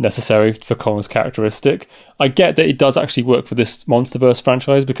necessary for Kong's characteristic. I get that it does actually work for this MonsterVerse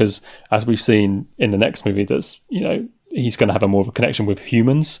franchise, because as we've seen in the next movie, there's he's going to have a more of a connection with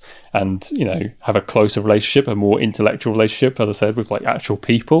humans, and have a closer relationship, a more intellectual relationship, as I said, with like actual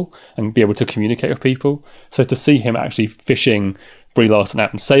people, and be able to communicate with people. So to see him actually fishing Brie Larson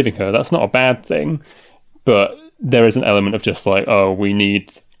out and saving her, that's not a bad thing, but there is an element of just like, oh, we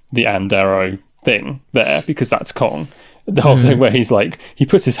need the and arrow thing there because that's Kong. The whole thing where he's like, he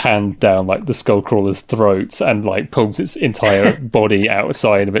puts his hand down like the skull crawler's throat and like pulls its entire body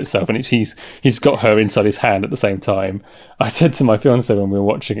outside of itself, and he's got her inside his hand at the same time. I said to my fiance when we were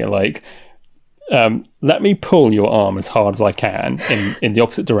watching it, like, let me pull your arm as hard as I can in the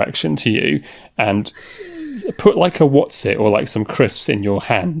opposite direction to you, and put like a what's-it or like some crisps in your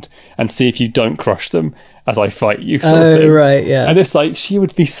hand, and see if you don't crush them as I fight you, sort of thing. Right, yeah. And it's like, she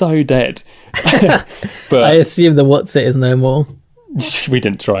would be so dead. But I assume the what's-it is no more. We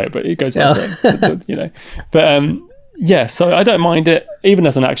didn't try it, but it goes without saying. But yeah, so I don't mind it, even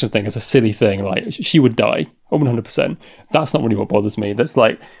as an action thing, as a silly thing. Like, she would die 100%. That's not really what bothers me. That's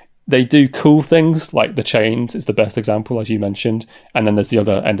like, they do cool things, like the chains is the best example, as you mentioned, and then there's the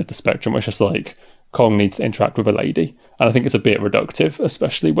other end of the spectrum, which is like, Kong needs to interact with a lady, and I think it's a bit reductive,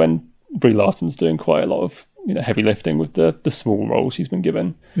 especially when Brie Larson's doing quite a lot of heavy lifting with the small roles she's been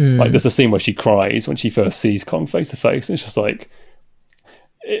given. Like, there's a scene where she cries when she first sees Kong face to face, and it's just like,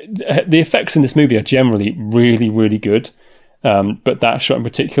 the effects in this movie are generally really, really good, but that shot in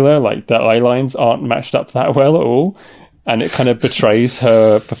particular, like, the eye lines aren't matched up that well at all, and it kind of betrays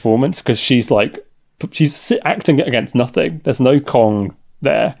her performance, because she's acting against nothing. There's no Kong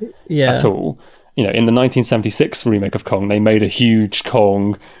there at all. In the 1976 remake of Kong, they made a huge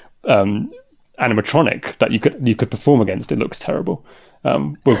Kong animatronic that you could perform against. It looks terrible.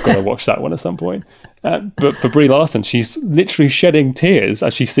 We've got to watch that one at some point. But for Brie Larson, she's literally shedding tears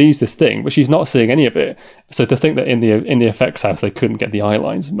as she sees this thing, but she's not seeing any of it. So to think that in the effects house they couldn't get the eye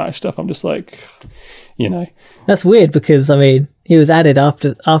lines matched up, I'm just like, That's weird because he was added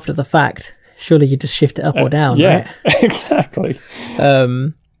after the fact. Surely you just shift it up or down, right? Exactly.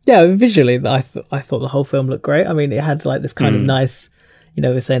 Visually, I thought the whole film looked great. It had like this kind of nice,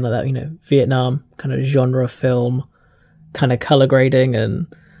 we're saying like that, Vietnam kind of genre film, kind of color grading and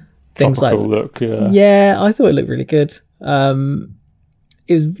things Tropical like look. Yeah, I thought it looked really good. It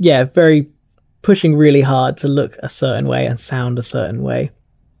was very pushing really hard to look a certain way and sound a certain way,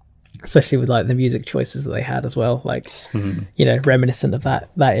 especially with like the music choices that they had as well, like reminiscent of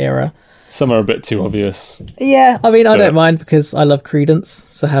that era. Some are a bit too obvious. Yeah, I don't mind because I love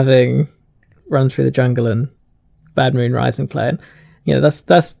Creedence, so having Run Through the Jungle and Bad Moon Rising playing,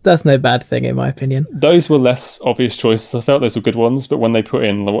 that's no bad thing in my opinion. Those were less obvious choices. I felt those were good ones, but when they put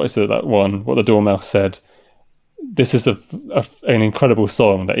in what the Dormouse said, this is an incredible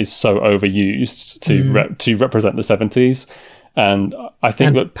song that is so overused to represent the 70s, and I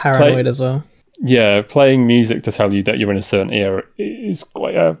think that paranoid as well. Yeah, playing music to tell you that you're in a certain era is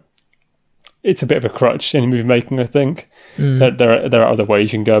quite it's a bit of a crutch in movie making, I think. There are other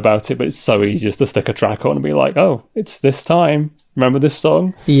ways you can go about it, but it's so easy just to stick a track on and be like, oh, it's this time. Remember this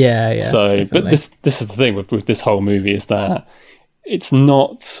song? Yeah. So, definitely. But this is the thing with this whole movie is that it's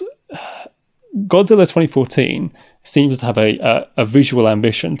not... Godzilla 2014 seems to have a visual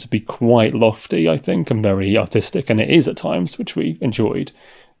ambition to be quite lofty, I think, and very artistic, and it is at times, which we enjoyed.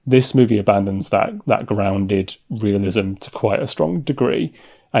 This movie abandons that grounded realism to quite a strong degree.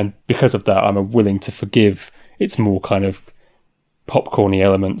 And because of that, I'm willing to forgive its more kind of popcorny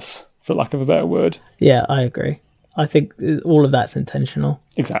elements, for lack of a better word. Yeah, I agree. I think all of that's intentional.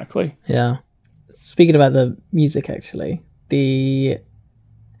 Exactly. Yeah. Speaking about the music, actually, so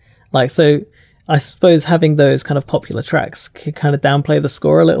I suppose having those kind of popular tracks could kind of downplay the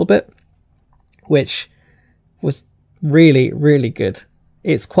score a little bit, which was really, really good.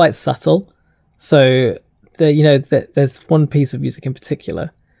 It's quite subtle. So, there's one piece of music in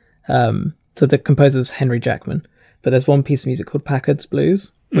particular. So the composer's Henry Jackman, but there's one piece of music called Packard's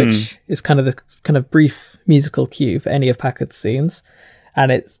Blues, which is kind of the kind of brief musical cue for any of Packard's scenes,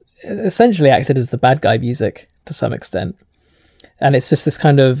 and it's essentially acted as the bad guy music to some extent. And it's just this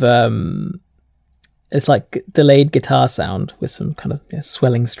kind of it's like delayed guitar sound with some kind of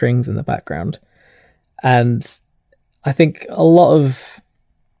swelling strings in the background, and I think a lot of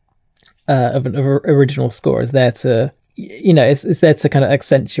an original score is there to it's there to kind of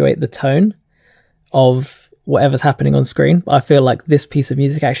accentuate the tone of whatever's happening on screen. I feel like this piece of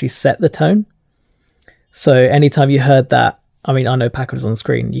music actually set the tone. So anytime you heard that, I know Packard was on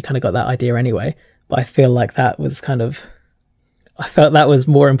screen, you kind of got that idea anyway, but I feel like that was I felt that was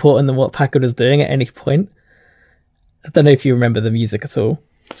more important than what Packard was doing at any point. I don't know if you remember the music at all.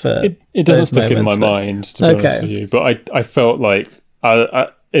 It doesn't stick in my mind, to be honest with you, but I felt like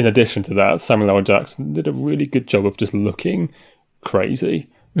in addition to that, Samuel L. Jackson did a really good job of just looking crazy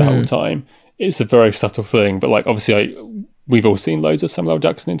the whole time. It's a very subtle thing, but like obviously we've all seen loads of Samuel L.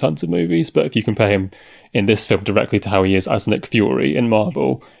 Jackson in tons of movies, but if you compare him in this film directly to how he is as Nick Fury in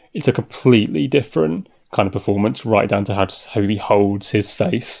Marvel, it's a completely different kind of performance, right down to how he holds his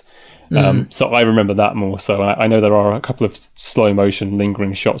face. So I remember that more so. And I know there are a couple of slow motion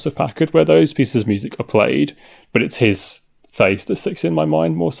lingering shots of Packard where those pieces of music are played, but it's his face that sticks in my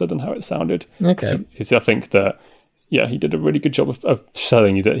mind more so than how it sounded. Okay. Because I think that, he did a really good job of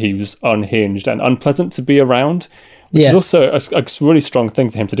showing you that he was unhinged and unpleasant to be around, which is also a really strong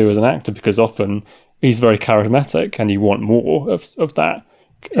thing for him to do as an actor, because often he's very charismatic and you want more of that.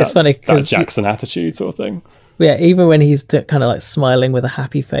 It's funny that Jackson attitude sort of thing. Yeah, even when he's kind of like smiling with a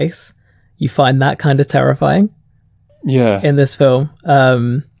happy face, you find that kind of terrifying. Yeah. In this film.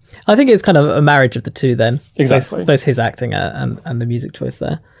 I think it's kind of a marriage of the two then. Exactly. Both his acting and the music choice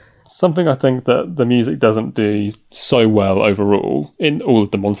there. Something I think that the music doesn't do so well overall in all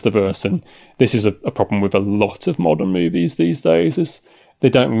of the MonsterVerse, and this is a problem with a lot of modern movies these days, is they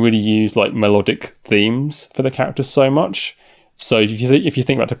don't really use like melodic themes for the characters so much. So if you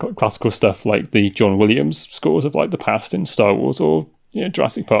think about the classical stuff like the John Williams scores of like the past in Star Wars or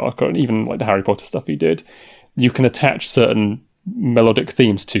Jurassic Park, or even like the Harry Potter stuff he did, you can attach certain melodic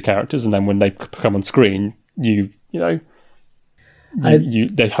themes to characters, and then when they come on screen, they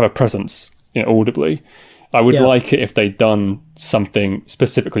have a presence audibly. I would like it if they'd done something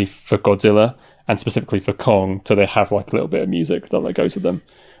specifically for Godzilla and specifically for Kong, so they have like a little bit of music that goes with them.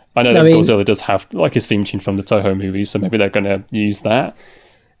 I know that Godzilla does have like his theme tune from the Toho movies, so maybe they're going to use that.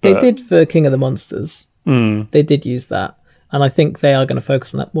 They did for King of the Monsters. They did use that. And I think they are going to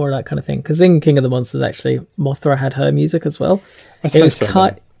focus on that more of that kind of thing. Because in King of the Monsters, actually, Mothra had her music as well. It was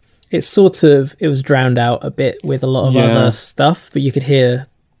it was drowned out a bit with a lot of other stuff, but you could hear,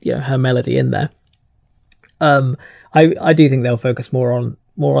 her melody in there. I do think they'll focus more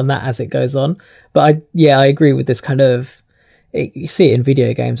on that as it goes on. But I agree with this kind of. You see it in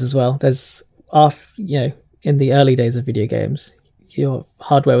video games as well. There's in the early days of video games, your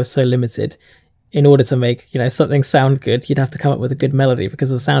hardware was so limited. In order to make something sound good, you'd have to come up with a good melody, because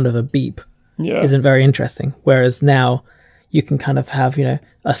the sound of a beep isn't very interesting. Whereas now you can kind of have a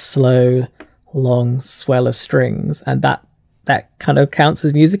slow, long swell of strings, and that kind of counts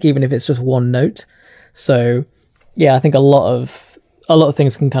as music, even if it's just one note. So I think a lot of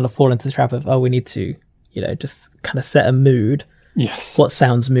things can kind of fall into the trap of, we need to just kind of set a mood. Yes. What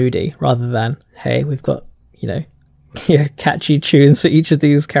sounds moody, rather than, hey, we've got catchy tunes for each of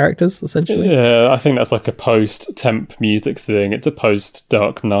these characters, essentially. Yeah, I think that's like a post-temp music thing. It's a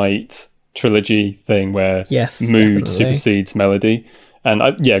post-Dark Knight trilogy thing where mood supersedes melody. And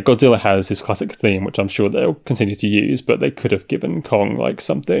Godzilla has his classic theme, which I'm sure they'll continue to use, but they could have given Kong like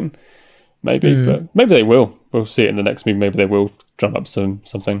something, maybe. But maybe they will. We'll see it in the next movie. Maybe they will drum up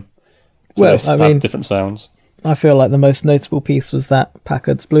something. So have different sounds. I feel like the most notable piece was that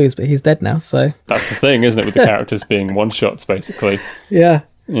Packard's Blues, but he's dead now, so... That's the thing, isn't it, with the characters being one-shots, basically. Yeah.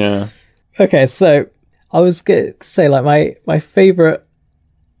 Yeah. Okay, so I was going to say, like, my favourite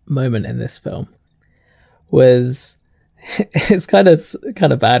moment in this film was... It's kind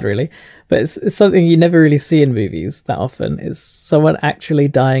of bad, really, but it's something you never really see in movies that often, is someone actually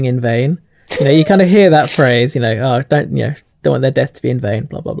dying in vain. You kind of hear that phrase, don't want their death to be in vain,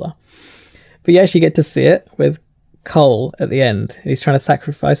 blah, blah, blah. But you actually get to see it with Cole at the end. He's trying to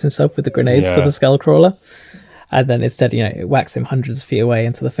sacrifice himself with the grenades to the Skullcrawler. And then instead, it whacks him hundreds of feet away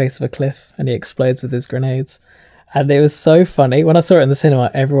into the face of a cliff, and he explodes with his grenades. And it was so funny. When I saw it in the cinema,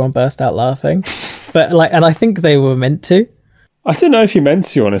 everyone burst out laughing. And I think they were meant to. I don't know if you meant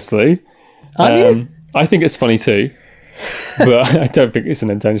to, honestly. Aren't you? I think it's funny too. But I don't think it's an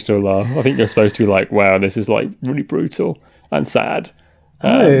intentional laugh. I think you're supposed to be like, wow, this is like really brutal and sad.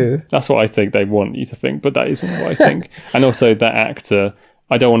 That's what I think they want you to think, but that isn't what I think. And also that actor,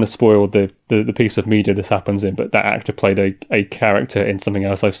 I don't want to spoil the piece of media this happens in, but that actor played a character in something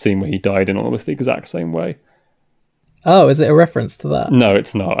else I've seen where he died in almost the exact same way. Oh, is it a reference to that? No,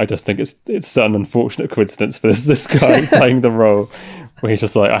 it's not. I just think it's an unfortunate coincidence for this guy playing the role where he's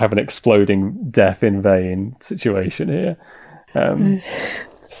just like, I have an exploding death in vain situation here.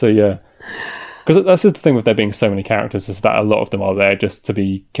 So yeah. Because that's the thing with there being so many characters, is that a lot of them are there just to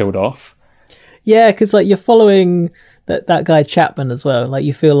be killed off. Yeah, because like you're following that guy Chapman as well. Like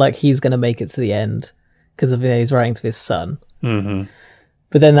you feel like he's going to make it to the end because of he's writing to his son. Mm-hmm.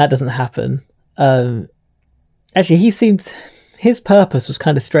 But then that doesn't happen. Actually, his purpose was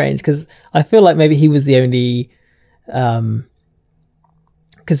kind of strange, because I feel like maybe he was the only... Because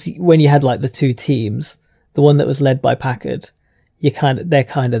when you had like the two teams, the one that was led by Packard... they're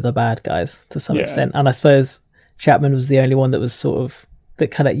kind of the bad guys to some extent, and I suppose Chapman was the only one that was sort of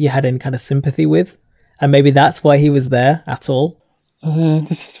you had any kind of sympathy with, and maybe that's why he was there at all.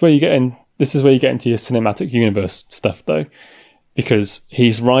 This is where you get into your cinematic universe stuff, though, because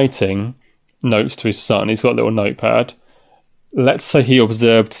he's writing notes to his son. He's got a little notepad. Let's say he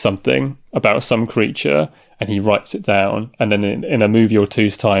observed something about some creature and he writes it down, and then in a movie or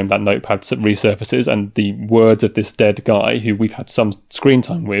two's time that notepad resurfaces and the words of this dead guy who we've had some screen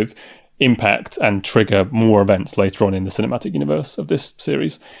time with impact and trigger more events later on in the cinematic universe of this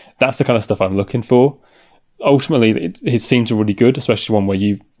series. That's the kind of stuff I'm looking for. Ultimately, his scenes are really good, especially one where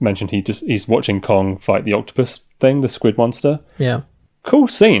you mentioned he's watching Kong fight the octopus thing, the squid monster. Yeah. Cool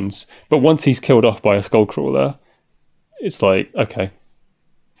scenes, but once he's killed off by a skullcrawler, it's like, okay,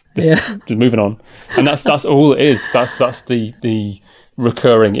 just moving on. And that's all it is. That's the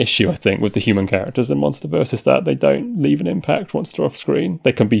recurring issue, I think, with the human characters in MonsterVerse, is that they don't leave an impact once they're off screen.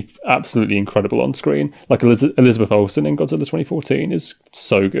 They can be absolutely incredible on screen. Like Elizabeth Olsen in Godzilla 2014 is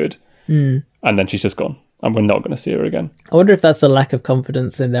so good. And then she's just gone, and we're not going to see her again. I wonder if that's a lack of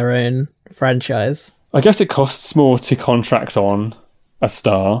confidence in their own franchise. I guess it costs more to contract on a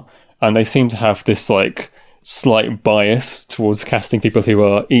star, and they seem to have this like slight bias towards casting people who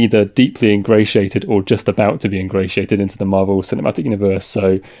are either deeply ingratiated or just about to be ingratiated into the Marvel Cinematic Universe.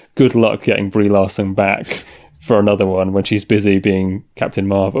 So good luck getting Brie Larson back for another one when she's busy being Captain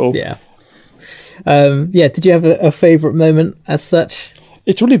Marvel. Yeah. Did you have a favourite moment as such?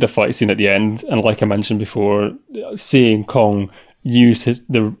 It's really the fight scene at the end, and like I mentioned before, seeing Kong use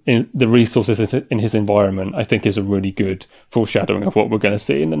the resources in his environment, I think, is a really good foreshadowing of what we're going to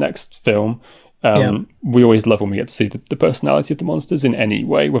see in the next film. We always love when we get to see the personality of the monsters in any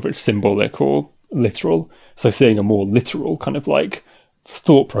way, whether it's symbolic or literal. So seeing a more literal kind of like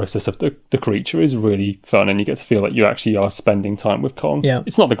thought process of the creature is really fun, and you get to feel like you actually are spending time with Kong. Yeah.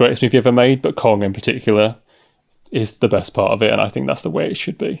 It's not the greatest movie ever made, but Kong in particular is the best part of it, and I think that's the way it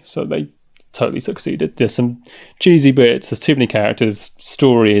should be. So they totally succeeded. There's some cheesy bits, there's too many characters,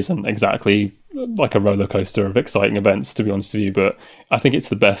 story isn't exactly like a roller coaster of exciting events, to be honest with you, but I think it's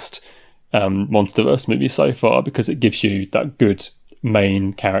the best MonsterVerse movie so far, because it gives you that good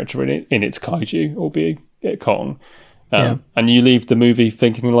main character in its kaiju, albeit Kong. And you leave the movie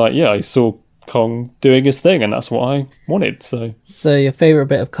thinking like, yeah, I saw Kong doing his thing, and that's what I wanted. So your favourite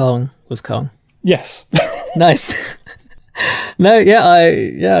bit of Kong was Kong? Yes. Nice. No,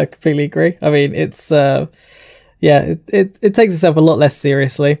 I completely agree. I mean, it's it takes itself a lot less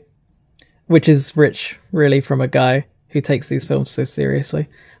seriously, which is rich, really, from a guy who takes these films so seriously.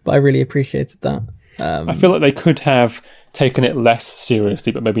 But I really appreciated that. I feel like they could have taken it less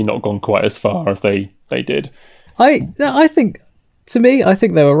seriously, but maybe not gone quite as far as they did. I think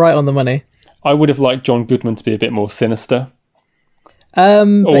they were right on the money. I would have liked John Goodman to be a bit more sinister.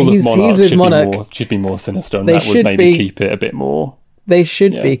 But he's with Monarch. Should be more sinister, and that would maybe keep it a bit more. They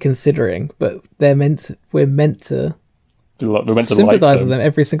should be considering, but we're meant to sympathise with them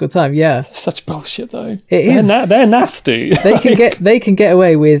every single time. Yeah, such bullshit though. They're nasty. They can get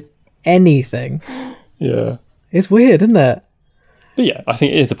away with anything. Yeah, it's weird, isn't it? But yeah, I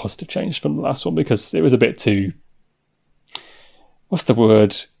think it is a positive change from the last one, because it was a bit too, what's the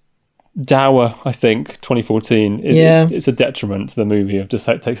word? Dour, I think, 2014. It's a detriment to the movie of just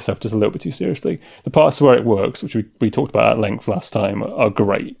it takes itself just a little bit too seriously. The parts where it works, which we talked about at length last time, are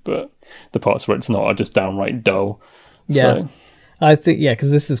great, but the parts where it's not are just downright dull. Yeah, so. I think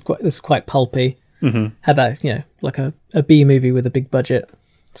because this is quite pulpy. Mm-hmm. Had that like a B movie with a big budget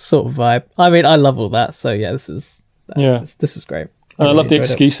sort of vibe. I mean, I love all that. So yeah, this is great. And I love the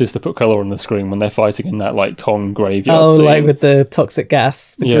excuses to put colour on the screen when they're fighting in that like Kong graveyard scene. Like with the toxic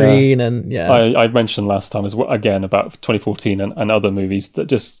gas, the green, and I mentioned last time as well, again, about 2014 and other movies that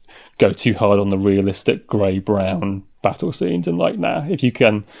just go too hard on the realistic grey-brown battle scenes, and like, nah, if you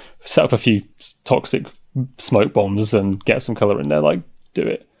can set up a few toxic smoke bombs and get some colour in there, like, do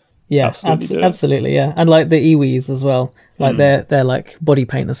it. Yeah, absolutely, yeah. And like the Iwis as well, like they're like body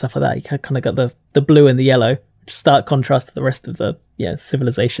paint and stuff like that. You kind of got the blue and the yellow, stark contrast to the rest of the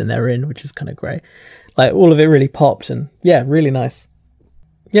civilization they're in, which is kind of great. Like all of it really popped, and really nice.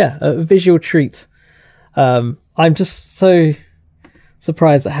 Yeah, a visual treat. I'm just so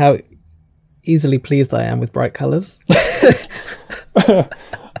surprised at how easily pleased I am with bright colours. I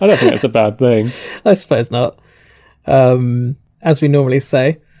don't think it's a bad thing. I suppose not. As we normally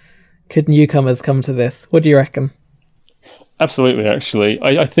say, could newcomers come to this? What do you reckon? Absolutely, actually.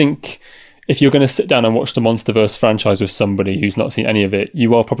 I think if you're going to sit down and watch the MonsterVerse franchise with somebody who's not seen any of it,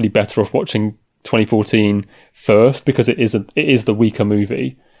 you are probably better off watching 2014 first, because it is the weaker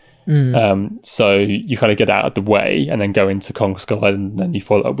movie. So you kind of get out of the way and then go into Kong Skull Island, and then you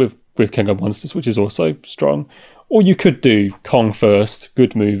follow up with King of Monsters, which is also strong. Or you could do Kong first,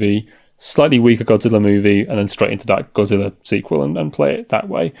 good movie, slightly weaker Godzilla movie, and then straight into that Godzilla sequel and play it that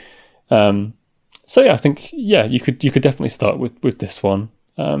way. So yeah, I think you could definitely start with this one.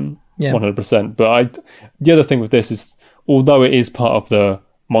 100%. But the other thing with this is, although it is part of the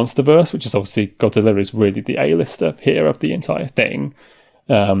MonsterVerse, which is obviously Godzilla is really the A-lister here of the entire thing,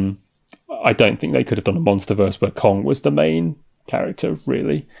 I don't think they could have done a MonsterVerse where Kong was the main character,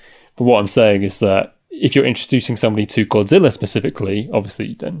 really. But what I'm saying is that if you're introducing somebody to Godzilla specifically,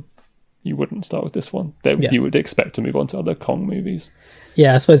 obviously then you wouldn't start with this one. You would expect to move on to other Kong movies.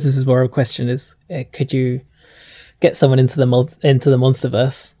 Yeah, I suppose this is more of a question is, could you get someone into the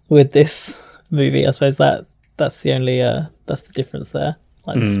MonsterVerse with this movie? I suppose that's the only that's the difference there.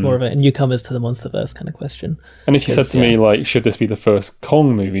 Like it's more of a newcomers to the MonsterVerse kind of question. And if you said to me like, should this be the first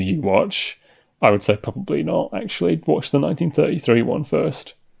Kong movie you watch, I would say probably not. Actually, watch the 1933 one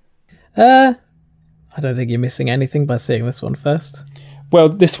first. I don't think you're missing anything by seeing this one first. Well,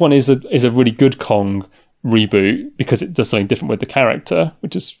 this one is a really good Kong reboot because it does something different with the character,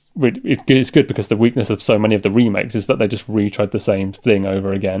 which is really, it's good because the weakness of so many of the remakes is that they just retread the same thing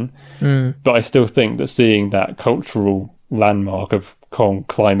over again. But I still think that seeing that cultural landmark of Kong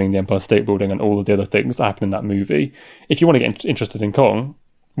climbing the Empire State Building and all of the other things that happen in that movie, if you want to get interested in Kong,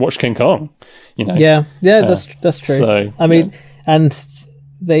 watch King Kong. That's true. So, I mean, and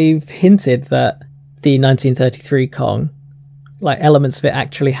they've hinted that the 1933 Kong, like elements of it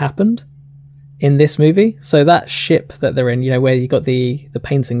actually happened in this movie. So that ship that they're in, where you got the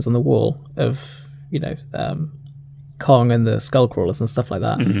paintings on the wall of Kong and the skull crawlers and stuff like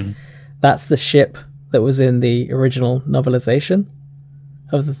that, that's the ship that was in the original novelization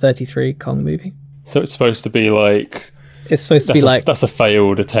of the 33 Kong movie. So it's supposed to be like... It's supposed to be like... That's a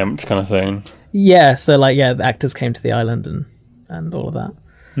failed attempt kind of thing. Yeah, so like, yeah, the actors came to the island and all of that.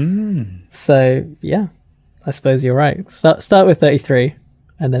 So, yeah, I suppose you're right. Start with 33,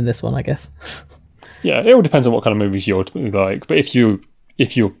 and then this one, I guess. Yeah, it all depends on what kind of movies you ultimately like. But if you're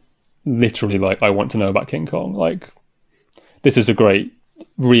literally like, I want to know about King Kong, like, this is a great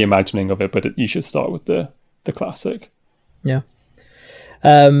reimagining of it, but you should start with the classic. Yeah.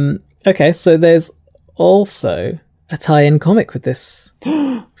 Okay, so there's also a tie-in comic with this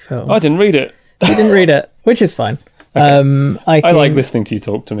film. I didn't read it. You didn't read it, which is fine. Okay. I like listening to you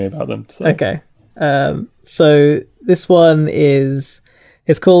talk to me about them. So. Okay. So this one it's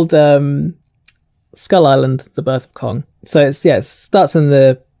called Skull Island, The Birth of Kong. So it starts in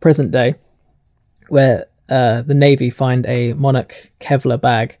the present day, where the Navy find a Monarch Kevlar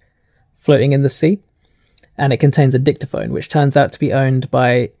bag floating in the sea, and it contains a dictaphone, which turns out to be owned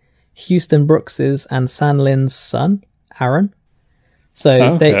by Houston Brooks's and San Lin's son, Aaron.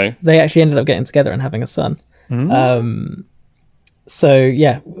 So they actually ended up getting together and having a son. So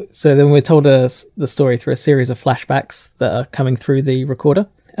then we're told the story through a series of flashbacks that are coming through the recorder,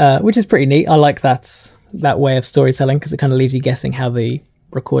 which is pretty neat. I like that way of storytelling, because it kind of leaves you guessing how the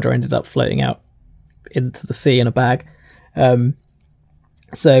recorder ended up floating out into the sea in a bag.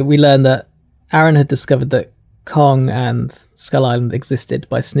 So we learn that Aaron had discovered that Kong and Skull Island existed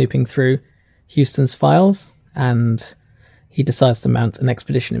by snooping through Houston's files, and he decides to mount an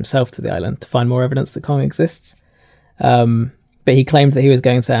expedition himself to the island to find more evidence that Kong exists. But he claimed that he was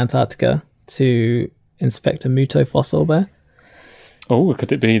going to Antarctica to inspect a Muto fossil there. Oh,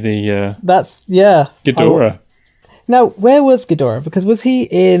 could it be the... That's, yeah. Ghidorah. Now, where was Ghidorah? Because was he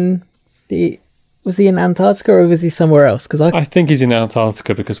in Antarctica, or was he somewhere else? Because I think he's in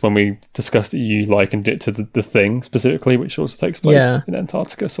Antarctica, because when we discussed it, you likened it to the Thing specifically, which also takes place in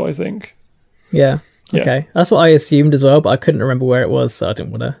Antarctica. So I think, yeah, okay, that's what I assumed as well, but I couldn't remember where it was, so I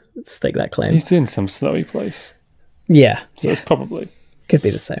didn't want to stake that claim. He's in some snowy place. Yeah, so it's probably could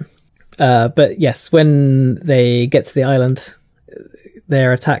be the same. But yes, when they get to the island,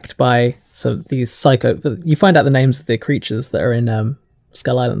 they're attacked by these psycho. You find out the names of the creatures that are in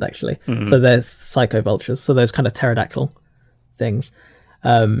Skull Island, actually. So there's psycho vultures, so those kind of pterodactyl things,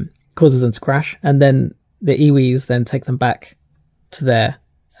 causes them to crash, and then the iwis then take them back to their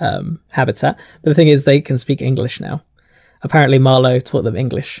habitat. But the thing is, they can speak English now. Apparently Marlowe taught them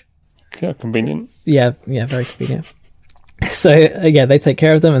English. Yeah, convenient. Yeah, very convenient. So they take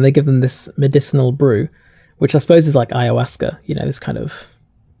care of them, and they give them this medicinal brew, which I suppose is like ayahuasca, this kind of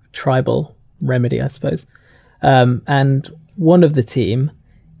tribal remedy, I suppose. And one of the team,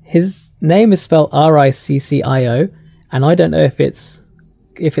 his name is spelled Riccio, and I don't know if it's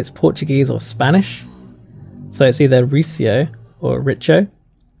Portuguese or Spanish. So it's either Ricio or Richo.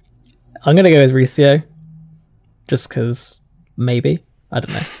 I'm going to go with Ricio, just because maybe. I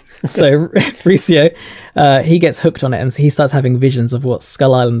don't know. So Ricio, he gets hooked on it, and he starts having visions of what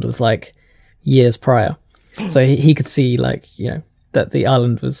Skull Island was like years prior. So he could see, like, that the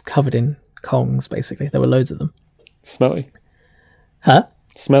island was covered in Kongs, basically. There were loads of them. Smelly. Huh?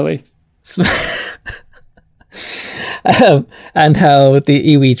 Smelly. And how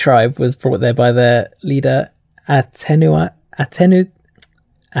the Iwi tribe was brought there by their leader, Atenatua.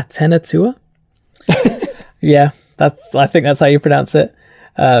 Yeah, I think that's how you pronounce it.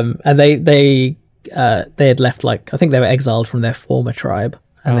 And they had left, like, I think they were exiled from their former tribe,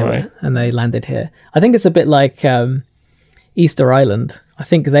 and they landed here. I think it's a bit like Easter Island. I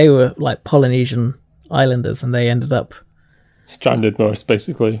think they were like Polynesian islanders, and they ended up stranded, most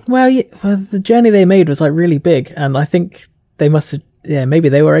basically. Well, the journey they made was like really big, and I think they must have, maybe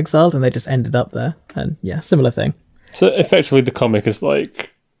they were exiled and they just ended up there, and similar thing. So effectively, the comic is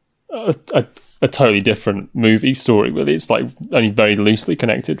like a totally different movie story, really. It's like only very loosely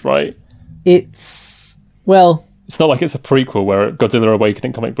connected, right? It's not like it's a prequel where Godzilla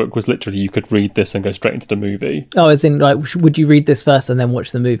Awakening comic book was literally, you could read this and go straight into the movie. Oh, as in, like, would you read this first and then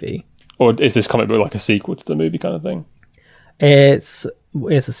watch the movie? Or is this comic book like a sequel to the movie kind of thing? It's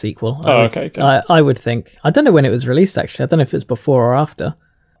a sequel. Okay. I would think. I don't know when it was released, actually. I don't know if it's before or after.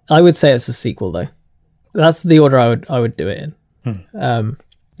 I would say it's a sequel, though. That's the order I would do it in.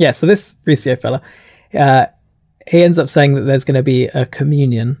 So this Ricio fella, he ends up saying that there's going to be a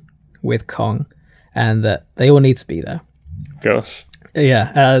communion with Kong, and that they all need to be there. Gosh.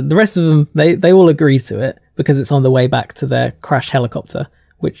 Yeah. The rest of them, they all agree to it, because it's on the way back to their crashed helicopter,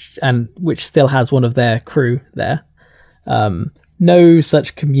 which still has one of their crew there. No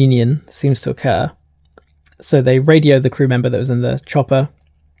such communion seems to occur. So they radio the crew member that was in the chopper,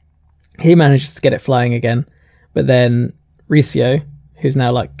 He manages to get it flying again, but then Ricio, who's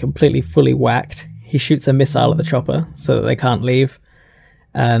now like completely fully whacked, he shoots a missile at the chopper so that they can't leave.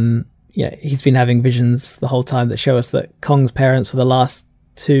 And yeah, he's been having visions the whole time that show us that Kong's parents were the last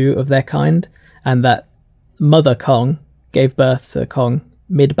two of their kind, and that Mother Kong gave birth to Kong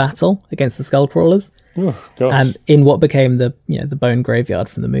mid-battle against the Skullcrawlers, and in what became the bone graveyard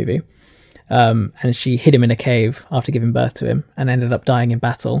from the movie. And she hid him in a cave after giving birth to him, and ended up dying in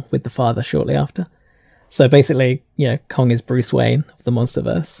battle with the father shortly after. So basically, Kong is Bruce Wayne of the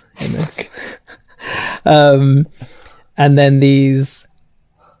MonsterVerse in this. And then there's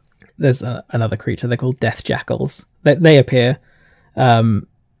another creature. They're called Death Jackals. They appear. So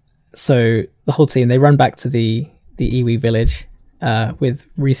the whole team, they run back to the Iwi village, with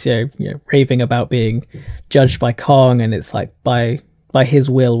Ricio raving about being judged by Kong, and it's like by his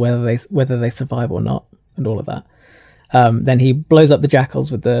will whether they survive or not, and all of that. Then he blows up the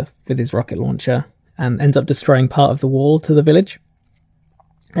jackals with his rocket launcher and ends up destroying part of the wall to the village,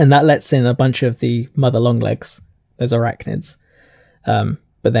 and that lets in a bunch of the mother longlegs, those arachnids.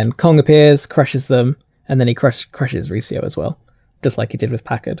 But then Kong appears, crushes them, and then he crushes Ricio as well, just like he did with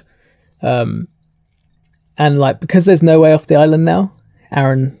Packard. And like, because there's no way off the island now,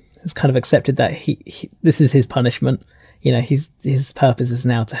 Aaron has kind of accepted that he this is his punishment. His purpose is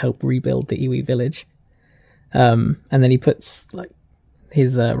now to help rebuild the Iwi village. And then he puts like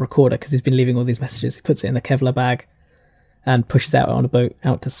his recorder, because he's been leaving all these messages, he puts it in the Kevlar bag and pushes out on a boat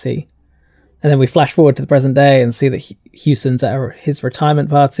out to sea. And then we flash forward to the present day and see that Houston's at his retirement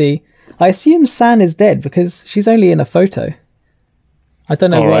party. I assume San is dead because she's only in a photo. I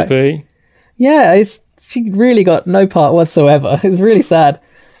don't know why. Yeah, she really got no part whatsoever. It's really sad.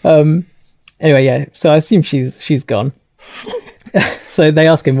 Anyway, yeah, so I assume she's gone. So they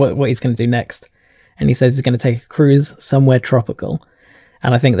ask him what he's going to do next. And he says he's going to take a cruise somewhere tropical.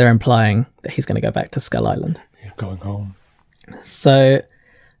 And I think they're implying that he's going to go back to Skull Island. He's going home. So,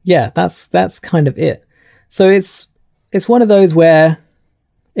 yeah, that's kind of it. So it's one of those where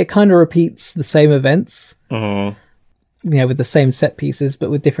it kind of repeats the same events, with the same set pieces,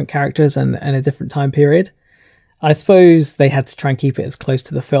 but with different characters and a different time period. I suppose they had to try and keep it as close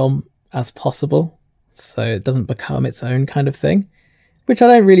to the film as possible, so it doesn't become its own kind of thing, which I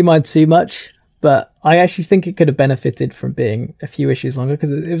don't really mind too much, but I actually think it could have benefited from being a few issues longer, because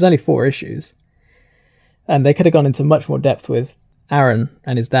it was only 4 issues. And they could have gone into much more depth with Aaron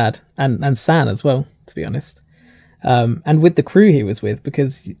and his dad, and San as well, to be honest. And with the crew he was with,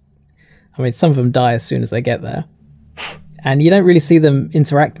 because, some of them die as soon as they get there. And you don't really see them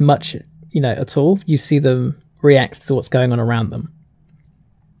interact much, at all. You see them react to what's going on around them,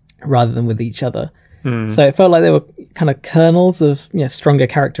 rather than with each other. So it felt like they were kind of kernels of stronger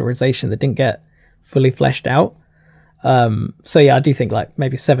characterization that didn't get fully fleshed out. So yeah, I do think like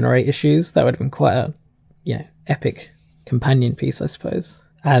maybe 7 or 8 issues, that would have been quite a epic companion piece, I suppose.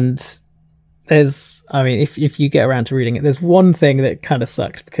 And there's, if you get around to reading it, there's one thing that kind of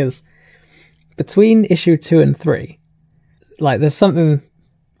sucked, because between issue 2 and 3, like there's something,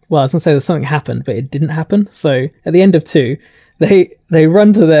 well, I was gonna say there's something happened, but it didn't happen. So at the end of 2, they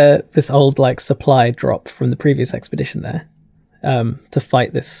run to this old like supply drop from the previous expedition there, to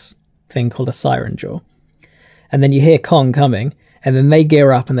fight this thing called a siren jaw. And then you hear Kong coming, and then they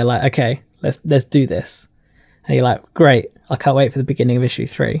gear up and they're like, okay, let's do this. And you're like, great, I can't wait for the beginning of issue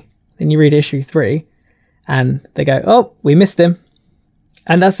 3. Then you read issue 3 and they go, oh, we missed him.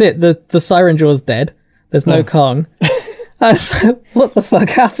 And that's it. The siren jaw's dead. There's no Kong. I was like, what the fuck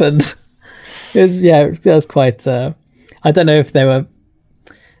happened? It was quite, I don't know if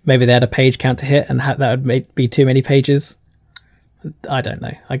maybe they had a page count to hit and that would be too many pages. I don't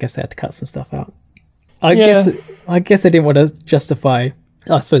know. I guess they had to cut some stuff out. I guess they didn't want to justify,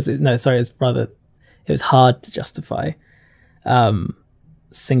 I suppose, it was hard to justify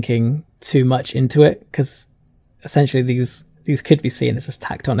sinking too much into it, because essentially these could be seen as just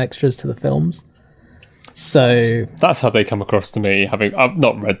tacked on extras to the films. So that's how they come across to me. I've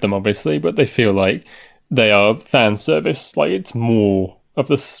not read them obviously, but they feel like they are fan service. Like it's more of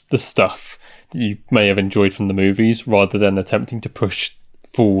the stuff that you may have enjoyed from the movies, rather than attempting to push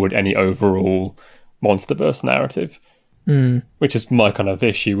forward any overall MonsterVerse narrative. Which is my kind of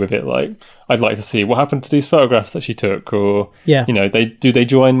issue with it. Like, I'd like to see what happened to these photographs that she took, or they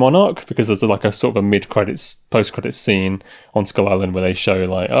join Monarch, because there's like a sort of a mid-credits, post-credits scene on Skull Island where they show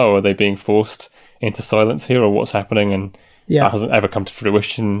like, oh, are they being forced into silence here, or what's happening? And that hasn't ever come to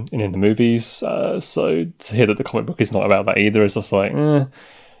fruition in the movies. So to hear that the comic book is not about that either is just like,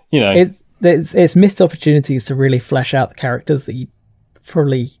 it's missed opportunities to really flesh out the characters that you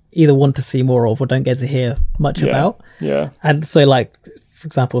probably either want to see more of or don't get to hear much about. Yeah. And so like for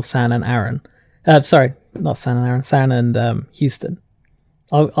example, San and Aaron. Sorry, not San and Aaron. San and Houston.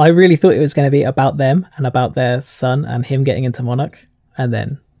 I really thought it was going to be about them and about their son and him getting into Monarch, and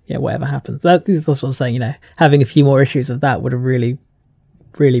then whatever happens. That's what I'm saying. Having a few more issues of that would have really,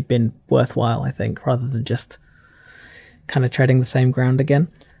 really been worthwhile, I think, rather than just kind of treading the same ground again.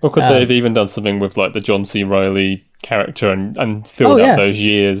 Or could they have even done something with like the John C. Reilly character and filled out those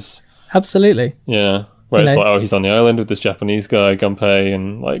years? Absolutely. Yeah. Where it's like, he's on the island with this Japanese guy, Gunpei,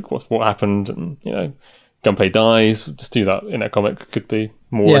 and like what happened, and Gunpei dies. Just do that in a comic could be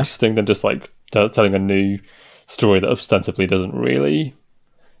more interesting than just like telling a new story that ostensibly doesn't really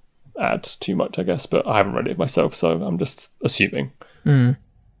add too much, I guess. But I haven't read it myself, so I'm just assuming.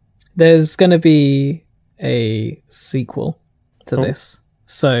 There's going to be a sequel to this.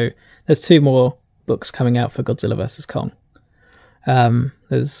 So there's 2 more books coming out for Godzilla vs. Kong.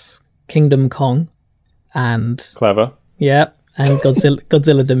 There's Kingdom Kong and... Clever. Yeah, and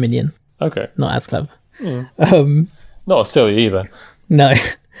Godzilla Dominion. Okay. Not as clever. Not as silly either. No.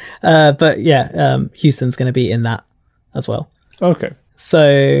 But Houston's going to be in that as well. Okay.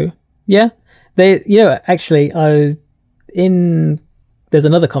 So, yeah. Actually, there's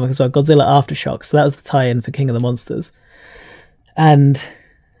another comic as well, Godzilla Aftershock. So that was the tie-in for King of the Monsters. And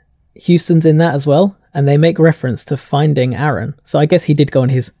Houston's in that as well. And they make reference to finding Aaron. So I guess he did go on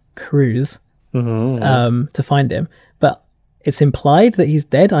his cruise to find him. But it's implied that he's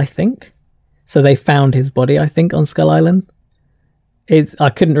dead, I think. So they found his body, I think, on Skull Island. I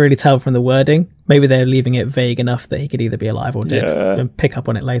couldn't really tell from the wording. Maybe they're leaving it vague enough that he could either be alive or dead and pick up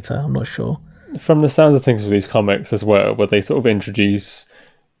on it later. I'm not sure. From the sounds of things with these comics as well, where they sort of introduce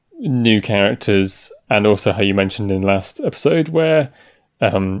new characters, and also how you mentioned in last episode where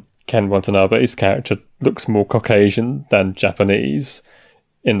Ken Watanabe's character looks more Caucasian than Japanese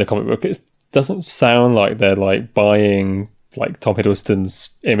in the comic book. It doesn't sound like they're like buying like Tom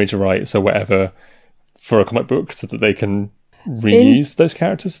Hiddleston's image rights or whatever for a comic book so that they can reuse those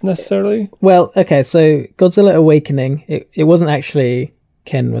characters necessarily. Well, okay, so Godzilla Awakening, it wasn't actually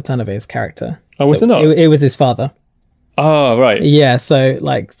Ken Watanabe's character. Oh, was it not? It was his father. Oh, right. Yeah, so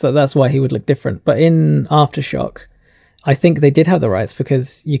that's why he would look different. But in Aftershock, I think they did have the rights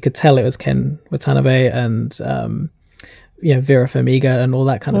because you could tell it was Ken Watanabe and Vera Farmiga and all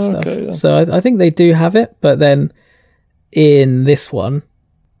that kind of stuff. Yeah. So I think they do have it, but then in this one,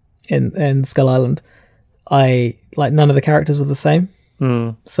 in Skull Island, none of the characters are the same.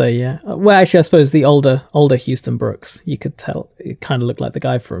 So yeah, well, actually, I suppose the older Houston Brooks, you could tell it kind of looked like the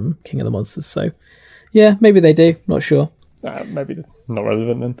guy from King of the Monsters. So yeah, maybe they do. Not sure. Maybe not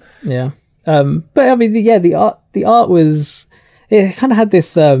relevant then. Yeah, but I mean, the art was, it kind of had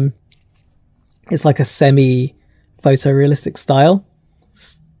this. It's like a semi photorealistic style.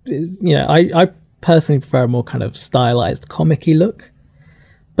 I personally prefer a more kind of stylized comic-y look.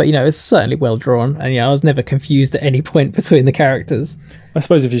 But, it's certainly well drawn. And, I was never confused at any point between the characters. I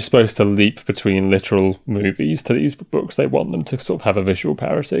suppose if you're supposed to leap between literal movies to these books, they want them to sort of have a visual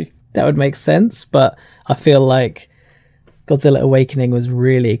parity. That would make sense. But I feel like Godzilla Awakening was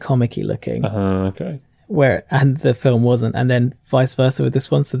really comic-y looking. Okay. And the film wasn't. And then vice versa with this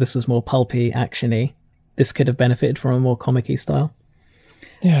one. So this was more pulpy, action-y. This could have benefited from a more comic-y style.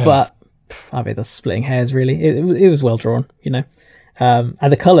 Yeah. But, I mean, that's splitting hairs, really. It was well drawn, And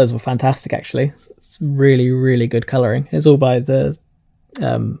the colours were fantastic, actually. It's really, really good colouring. It's all by a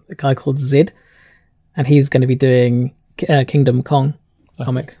guy called Zid, and he's going to be doing Kingdom Kong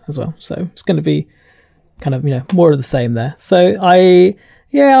comic as well. So it's going to be kind of, more of the same there. So I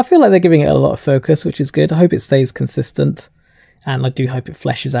feel like they're giving it a lot of focus, which is good. I hope it stays consistent, and I do hope it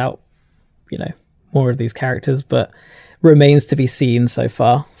fleshes out, more of these characters, but remains to be seen so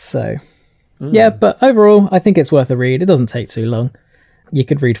far. So yeah, but overall, I think it's worth a read. It doesn't take too long. You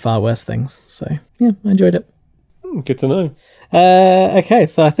could read far worse things. So, yeah, I enjoyed it. Good to know. Okay,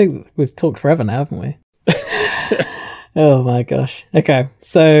 so I think we've talked forever now, haven't we? Oh, my gosh. Okay,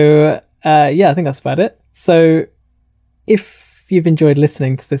 so, I think that's about it. So, if you've enjoyed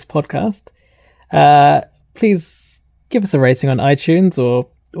listening to this podcast, please give us a rating on iTunes or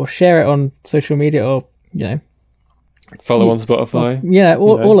share it on social media or, follow on Spotify.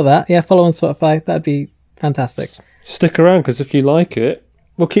 All of that. Yeah, follow on Spotify. That'd be fantastic. Stick around, because if you like it,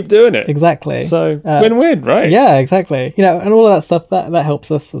 we'll keep doing it. Exactly. So win-win, right? Yeah, exactly. And all of that stuff that helps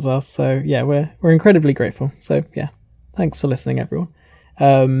us as well. So yeah, we're incredibly grateful. So yeah, thanks for listening, everyone.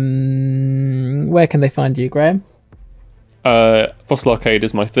 Where can they find you, Graham? Fossil Arcade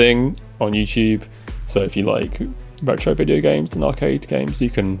is my thing on YouTube. So if you like retro video games and arcade games,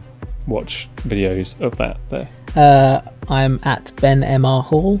 you can watch videos of that there. I'm at Ben MR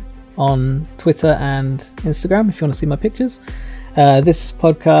Hall on Twitter and Instagram if you want to see my pictures. This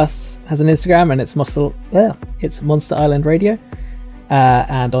podcast has an Instagram, and it's Monster Island Radio,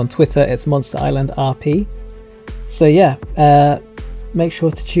 and on Twitter it's Monster Island RP. So yeah, make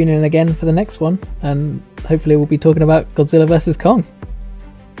sure to tune in again for the next one, and hopefully we'll be talking about Godzilla vs Kong.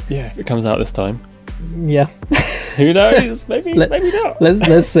 Yeah, if it comes out this time. Yeah. Who knows? Maybe not.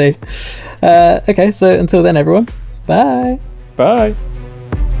 Let's see. Okay, so until then, everyone. Bye. Bye.